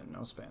because I didn't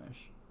know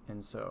Spanish,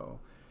 and so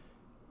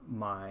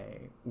my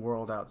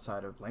world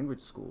outside of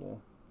language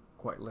school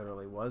quite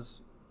literally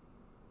was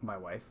my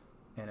wife,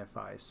 and if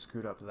I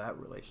screwed up that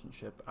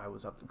relationship, I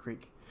was up the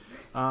creek.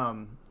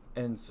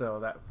 And so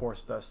that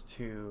forced us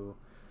to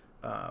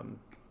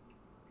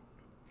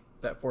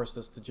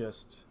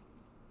just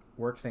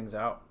work things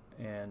out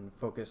and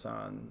focus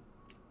on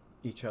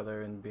each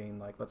other, and being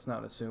like, let's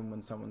not assume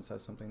when someone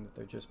says something that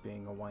they're just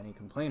being a whiny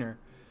complainer.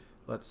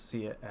 Let's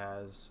see it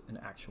as an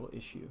actual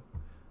issue,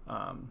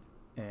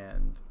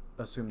 and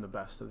assume the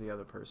best of the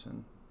other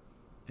person,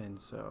 and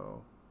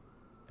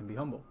be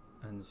humble,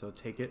 and so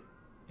take it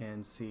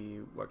and see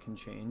what can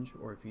change,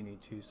 or if you need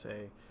to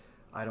say,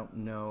 I don't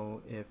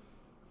know if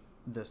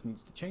this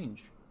needs to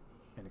change,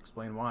 and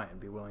explain why, and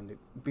be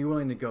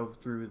willing to go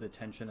through the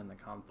tension and the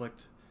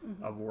conflict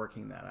of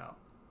working that out,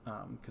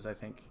 because I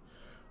think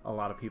a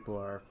lot of people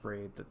are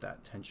afraid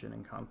that tension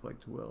and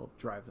conflict will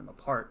drive them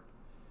apart,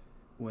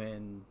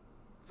 when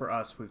for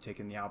us we've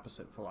taken the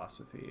opposite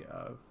philosophy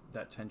of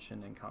that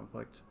tension and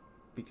conflict,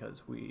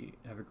 because we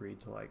have agreed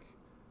to like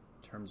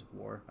terms of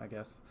war, I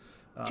guess.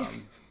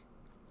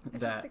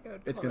 That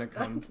it's going to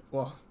come.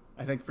 Well,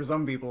 I think for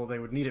some people they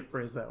would need it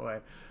phrased that way,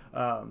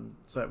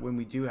 so that when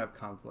we do have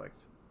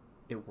conflict,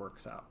 it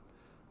works out.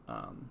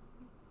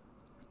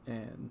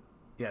 And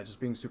yeah, just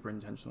being super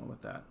intentional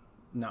with that,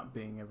 not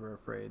being ever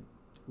afraid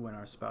when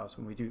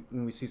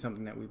we see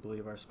something that we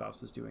believe our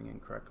spouse is doing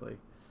incorrectly.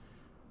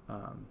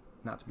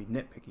 Not to be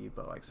nitpicky,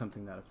 but like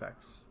something that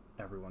affects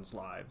everyone's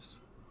lives,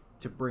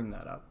 to bring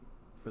that up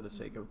for the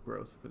sake of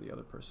growth for the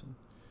other person.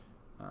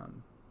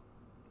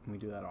 We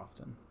do that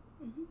often.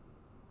 Mm-hmm.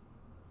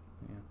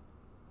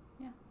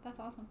 Yeah, that's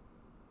awesome.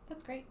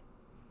 That's great.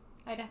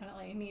 I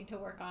definitely need to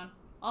work on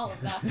all of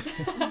that.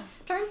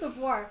 Terms of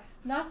war.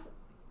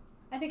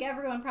 I think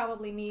everyone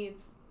probably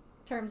needs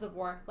terms of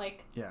war.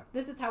 Like,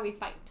 this is how we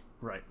fight.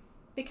 Right.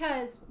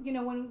 Because,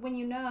 when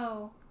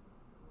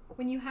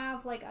you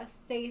have like a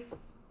safe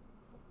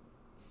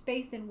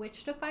space in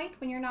which to fight,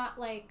 when you're not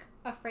like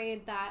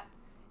afraid that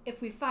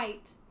if we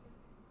fight,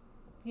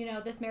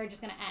 this marriage is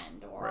going to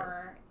end,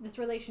 or this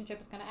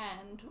relationship is going to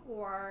end,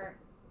 or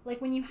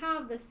like when you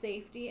have the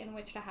safety in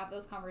which to have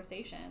those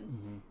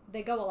conversations,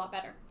 they go a lot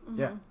better.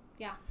 Yeah.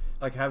 Yeah.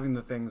 Like having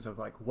the things of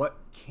like, what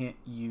can't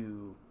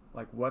you,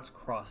 like what's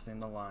crossing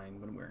the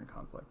line when we're in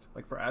conflict?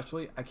 Like for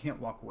Ashley, I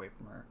can't walk away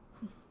from her.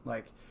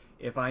 Like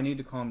if I need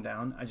to calm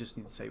down, I just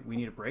need to say, we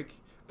need a break,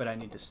 but I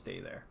need to stay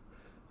there.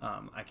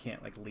 I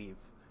can't like leave,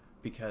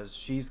 because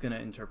she's going to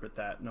interpret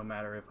that no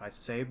matter if I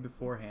say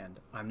beforehand,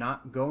 I'm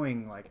not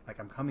going like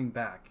I'm coming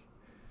back.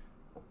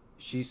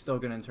 She's still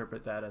going to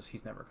interpret that as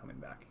he's never coming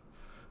back.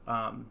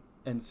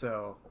 And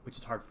so, which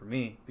is hard for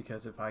me,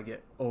 because if I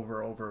get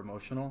over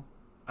emotional,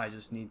 I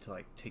just need to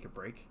like take a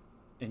break.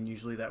 And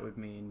usually that would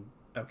mean,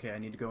 okay, I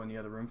need to go in the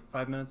other room for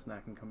 5 minutes and then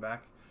I can come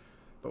back.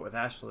 But with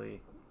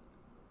Ashley,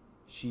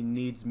 she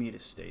needs me to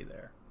stay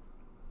there.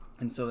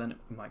 And so then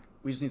I'm like,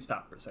 we just need to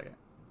stop for a second.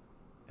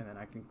 And then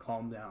I can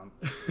calm down.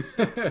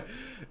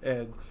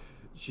 And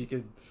she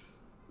could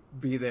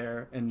be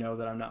there and know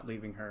that I'm not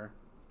leaving her.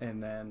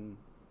 And then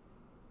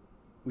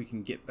we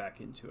can get back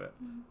into it.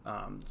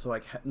 So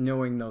like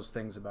knowing those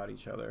things about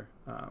each other.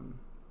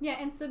 Yeah,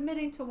 and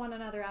submitting to one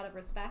another out of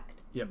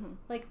respect. Yep.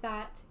 Like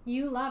that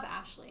you love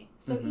Ashley.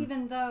 So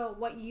even though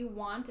what you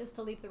want is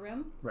to leave the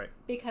room, right,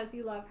 because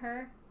you love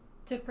her,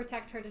 to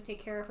protect her, to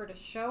take care of her, to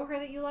show her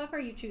that you love her,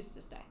 you choose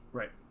to stay.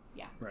 Right.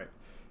 Yeah. Right.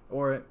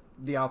 Or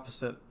the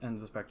opposite end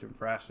of the spectrum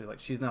for Ashley, like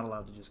she's not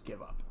allowed to just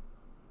give up.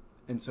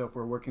 And so if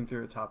we're working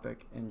through a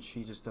topic and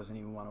she just doesn't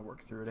even want to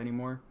work through it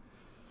anymore,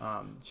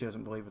 she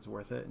doesn't believe it's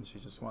worth it, and she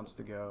just wants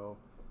to go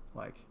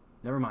like,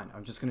 never mind,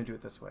 I'm just going to do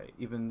it this way,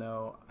 even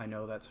though I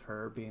know that's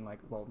her being like,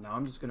 well, now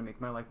I'm just going to make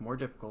my life more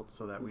difficult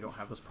so that we don't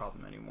have this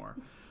problem anymore.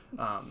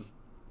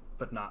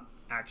 But not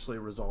actually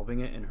resolving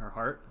it in her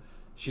heart.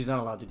 She's not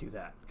allowed to do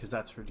that because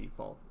that's her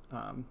default.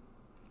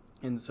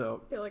 And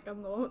so... I feel like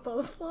I'm the one with all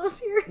the flaws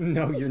here.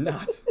 No, you're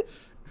not.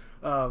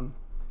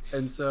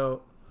 And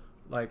so,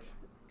 like,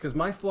 because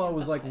my flaw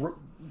was like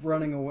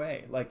running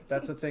away. Like,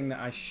 that's a thing that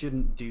I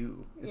shouldn't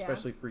do,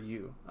 especially for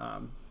you.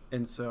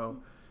 And so,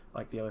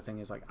 like, the other thing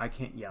is, like, I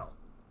can't yell.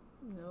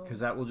 No. Because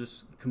that will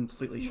just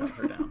completely shut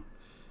her down.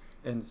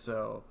 And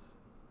so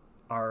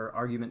our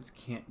arguments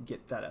can't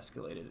get that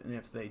escalated. And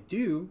if they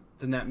do,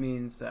 then that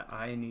means that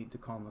I need to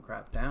calm the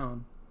crap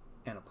down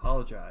and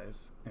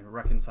apologize and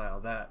reconcile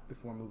that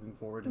before moving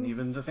forward. And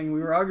even the thing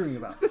we were arguing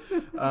about,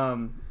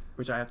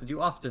 which I have to do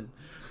often.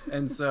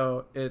 And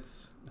so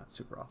it's not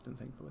super often,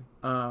 thankfully.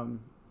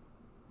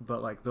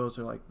 But like, those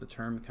are like the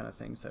term kind of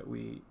things that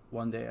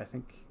one day, I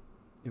think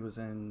it was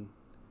in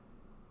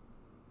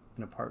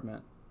an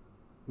apartment,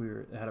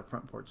 it had a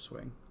front porch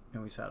swing,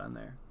 and we sat on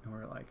there and we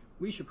were like,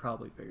 we should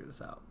probably figure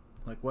this out.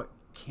 Like, what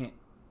can't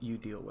you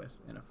deal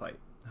with in a fight?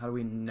 How do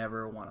we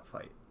never want to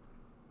fight?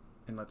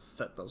 And let's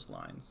set those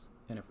lines.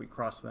 And if we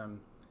cross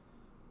them,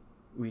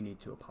 we need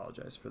to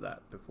apologize for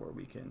that before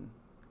we can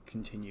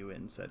continue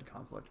in said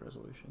conflict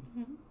resolution.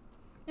 Mm-hmm.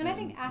 And I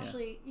think,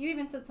 Ashley, you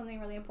even said something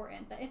really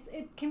important, that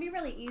it can be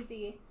really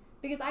easy,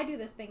 because I do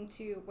this thing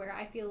too where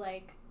I feel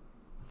like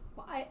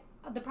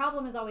the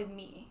problem is always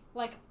me.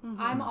 Like,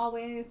 I'm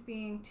always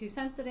being too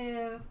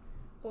sensitive,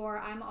 or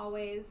I'm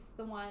always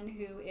the one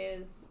who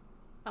is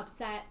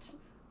upset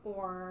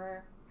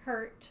or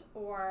hurt,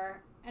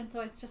 and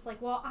so it's just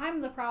like, well,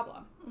 I'm the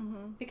problem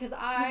because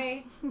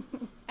I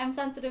am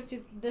sensitive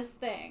to this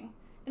thing.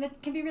 And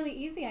it can be really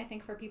easy, I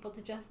think, for people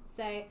to just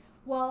say,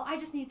 well, I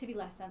just need to be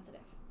less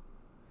sensitive.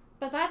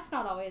 But that's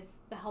not always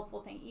the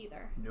helpful thing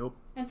either. Nope.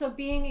 And so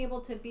being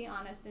able to be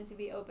honest and to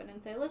be open and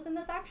say, listen,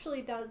 this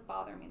actually does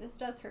bother me, this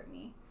does hurt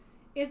me,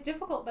 is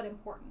difficult but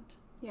important.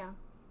 Yeah.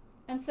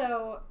 And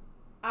so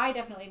I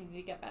definitely need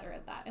to get better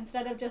at that.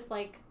 Instead of just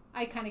like,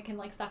 I kind of can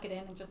like suck it in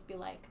and just be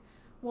like,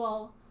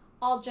 well,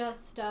 I'll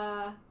just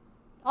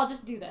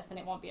do this and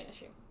it won't be an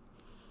issue.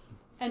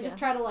 And just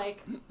try to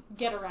like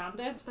get around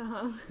it.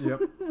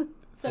 Yep.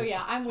 So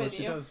yeah, I'm with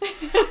you. Does.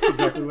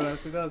 Exactly what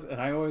Ashley does.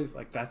 And I always,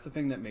 like, that's the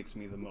thing that makes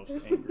me the most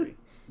angry.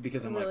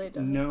 Because I'm really like,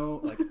 does.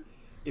 no, like,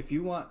 if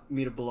you want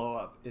me to blow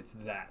up, it's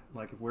that.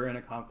 Like, if we're in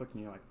a conflict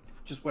and you're like,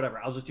 just whatever,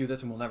 I'll just do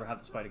this and we'll never have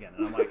this fight again.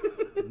 And I'm like,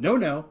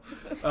 no.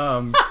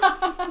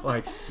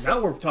 Like,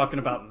 now we're talking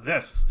about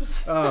this.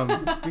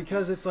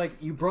 Because it's like,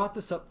 you brought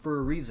this up for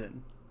a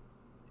reason.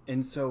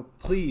 And so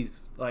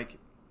please, like,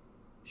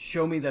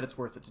 show me that it's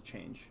worth it to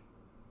change.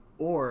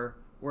 Or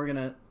we're going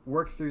to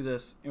work through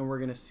this and we're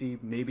going to see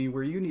maybe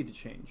where you need to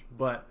change.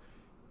 But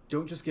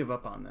don't just give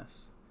up on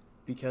this,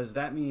 because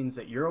that means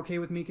that you're okay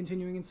with me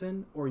continuing in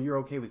sin, or you're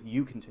okay with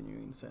you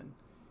continuing in sin.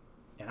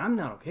 And I'm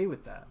not okay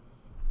with that.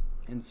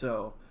 And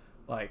so,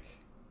 like,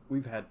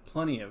 we've had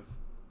plenty of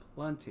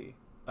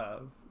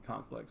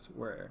conflicts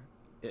where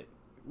it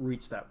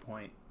reached that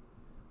point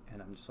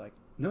and I'm just like,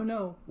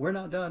 no, we're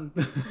not done.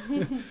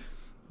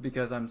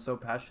 Because I'm so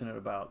passionate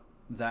about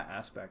that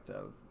aspect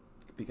of,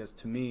 because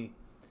to me,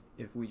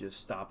 if we just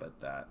stop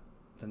at that,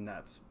 then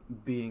that's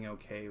being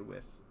okay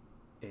with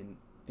an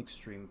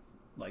extreme,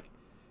 like,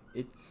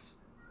 it's,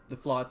 the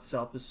flaw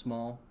itself is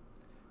small,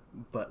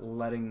 but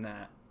letting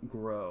that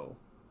grow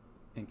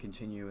and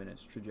continue in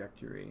its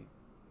trajectory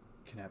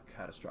can have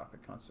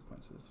catastrophic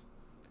consequences.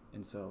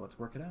 And so let's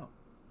work it out.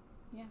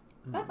 Yeah,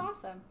 that's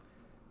awesome.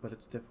 But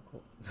it's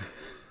difficult.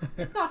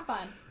 It's not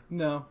fun.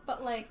 No.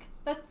 But like,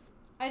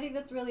 I think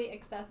that's really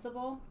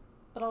accessible,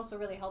 but also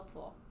really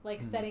helpful.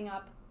 Like setting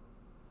up,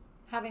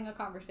 having a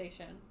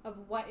conversation of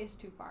what is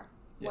too far,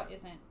 what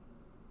isn't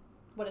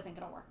going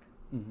to work.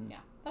 Yeah,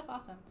 that's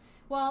awesome.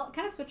 Well,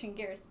 kind of switching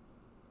gears,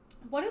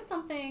 what is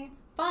something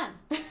fun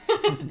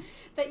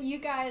that you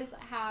guys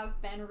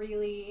have been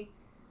really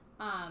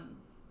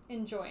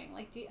enjoying?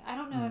 Like, I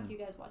don't know if you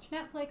guys watch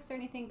Netflix or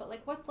anything, but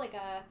like, what's like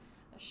a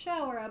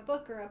show or a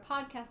book or a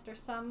podcast or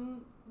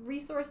some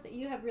resource that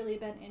you have really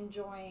been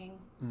enjoying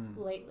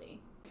lately?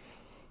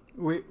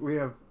 We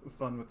have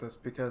fun with this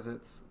because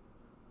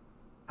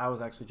I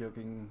was actually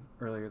joking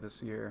earlier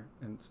this year,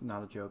 and it's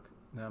not a joke,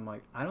 and I'm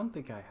like, I don't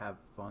think I have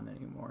fun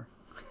anymore.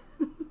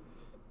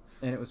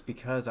 And it was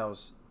because I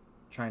was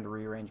trying to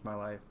rearrange my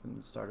life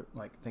and started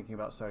like thinking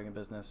about starting a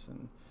business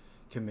and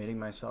committing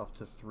myself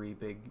to 3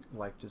 big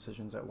life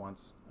decisions at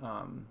once,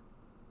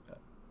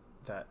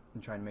 that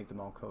I'm trying to make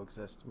them all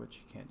coexist, which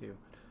you can't do.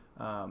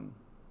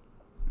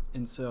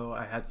 And so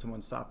I had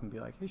someone stop and be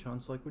like, hey, Shaun,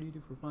 so like, what do you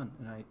do for fun?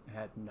 And I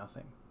had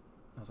nothing.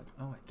 I was like,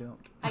 oh, I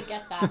don't. I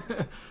get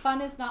that.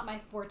 Fun is not my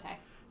forte.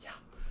 Yeah.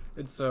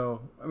 And so,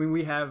 I mean,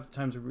 we have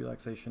times of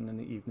relaxation in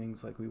the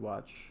evenings. Like, we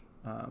watch,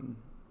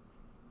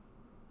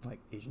 like,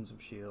 Agents of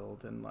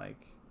S.H.I.E.L.D. and,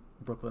 like,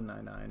 Brooklyn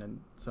Nine-Nine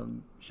and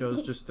some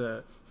shows just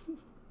to,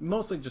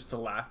 mostly just to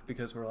laugh,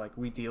 because we're like,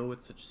 we deal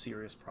with such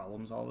serious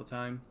problems all the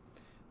time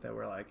that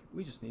we're like,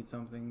 we just need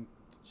something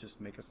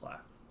just make us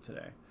laugh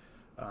today.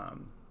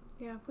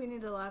 Yeah, if we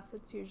need to laugh,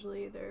 it's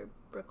usually either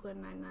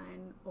Brooklyn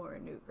Nine-Nine or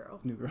New Girl.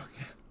 New Girl,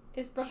 yeah.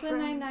 Is Brooklyn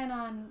Nine-Nine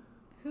on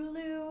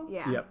Hulu?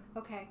 Yeah. Yep.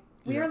 Okay.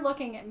 We are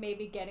looking at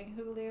maybe getting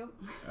Hulu.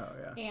 Oh,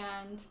 yeah.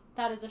 And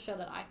that is a show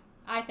that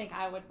I think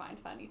I would find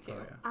funny, too.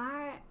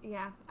 Oh,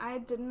 yeah. I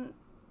didn't...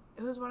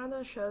 It was one of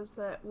those shows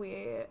that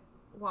we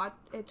watched...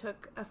 It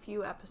took a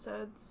few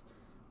episodes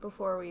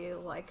before we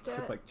liked it. It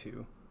took like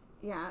 2.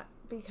 Yeah,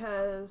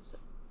 because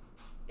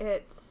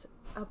it's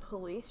a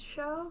police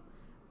show,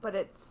 but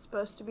it's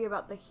supposed to be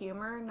about the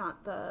humor,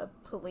 not the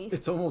police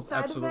It's almost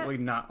side absolutely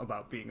of it. not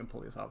about being a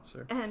police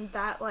officer. And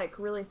that, like,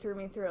 really threw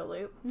me through a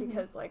loop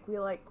because, like, we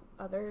like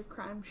other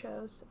crime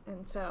shows,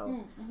 and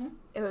so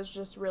it was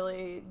just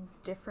really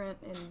different,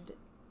 and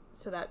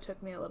so that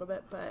took me a little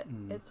bit, but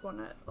it's one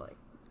that, like,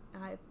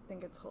 I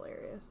think it's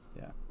hilarious.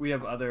 Yeah. We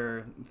have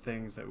other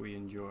things that we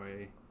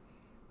enjoy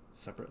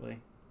separately,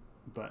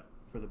 but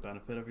for the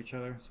benefit of each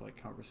other, so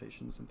like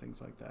conversations and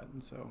things like that.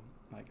 And so,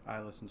 like,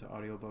 I listen to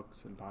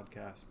audiobooks and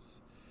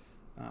podcasts.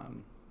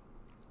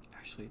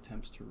 Actually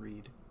attempts to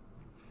read,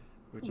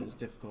 which is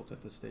difficult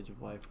at this stage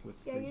of life with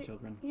 3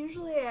 children.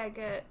 Usually I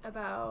get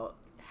about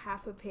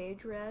half a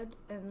page read,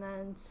 and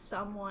then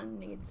someone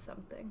needs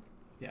something.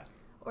 Yeah.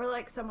 Or,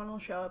 like, someone will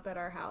show up at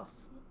our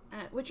house,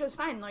 which is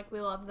fine. Like, we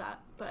love that.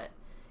 But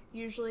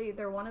usually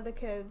either one of the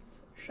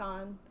kids,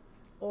 Shaun,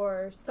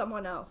 or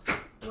someone else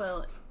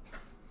will...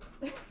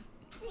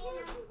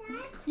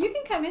 You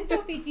can come in,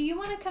 Sophie. Do you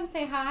want to come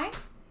say hi?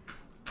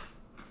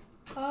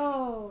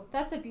 Oh,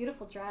 that's a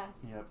beautiful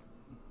dress. Yep.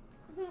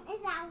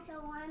 It's Elsa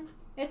one.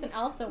 It's an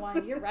Elsa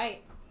one. You're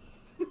right.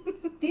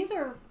 These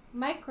are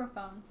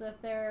microphones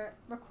that they're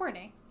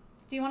recording.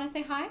 Do you want to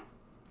say hi?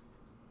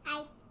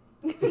 Hi.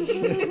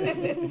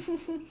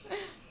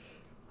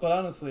 But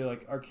honestly,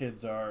 like, our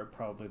kids are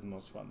probably the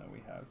most fun that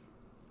we have.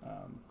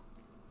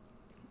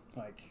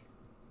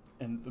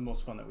 And the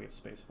most fun that we have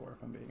space for,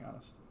 if I'm being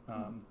honest.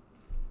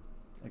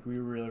 Like, we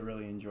really,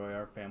 really enjoy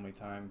our family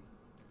time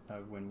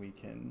when we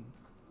can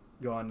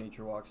go on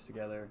nature walks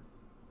together,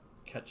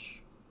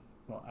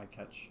 I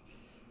catch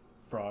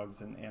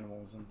frogs and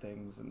animals and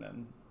things, and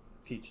then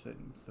teach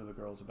things to the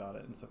girls about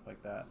it and stuff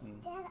like that.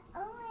 And Dad,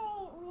 we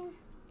want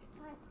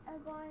to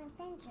go on an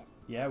adventure.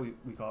 yeah, we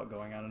call it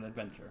going on an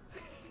adventure.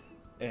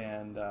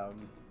 And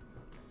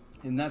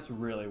that's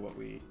really what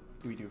we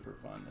do for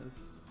fun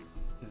is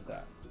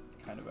that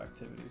kind of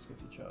activities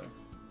with each other,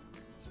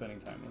 spending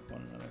time with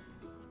one another.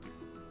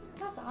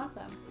 That's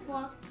awesome.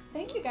 Well,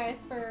 thank you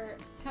guys for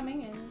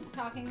coming and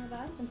talking with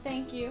us. And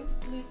thank you,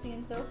 Lucy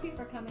and Sophie,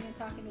 for coming and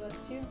talking to us,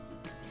 too.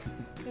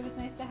 It was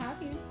nice to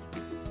have you.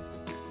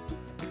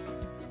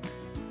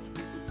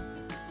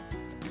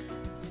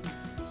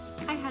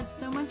 I had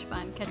so much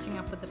fun catching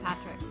up with the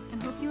Patricks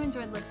and hope you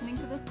enjoyed listening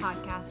to this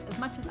podcast as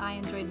much as I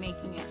enjoyed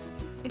making it.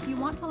 If you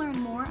want to learn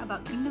more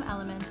about Kingdom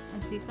Elements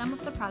and see some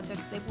of the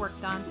projects they've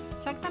worked on,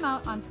 check them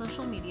out on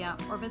social media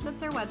or visit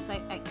their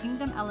website at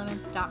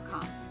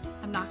kingdomelements.com.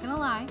 I'm not going to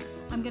lie,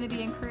 I'm going to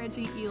be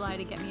encouraging Eli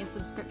to get me a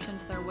subscription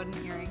to their wooden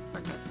earrings for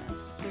Christmas.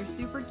 They're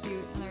super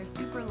cute and they're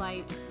super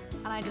light,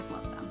 and I just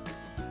love them.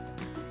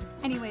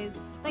 Anyways,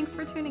 thanks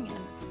for tuning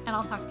in, and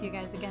I'll talk to you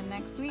guys again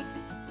next week.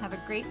 Have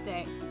a great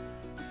day.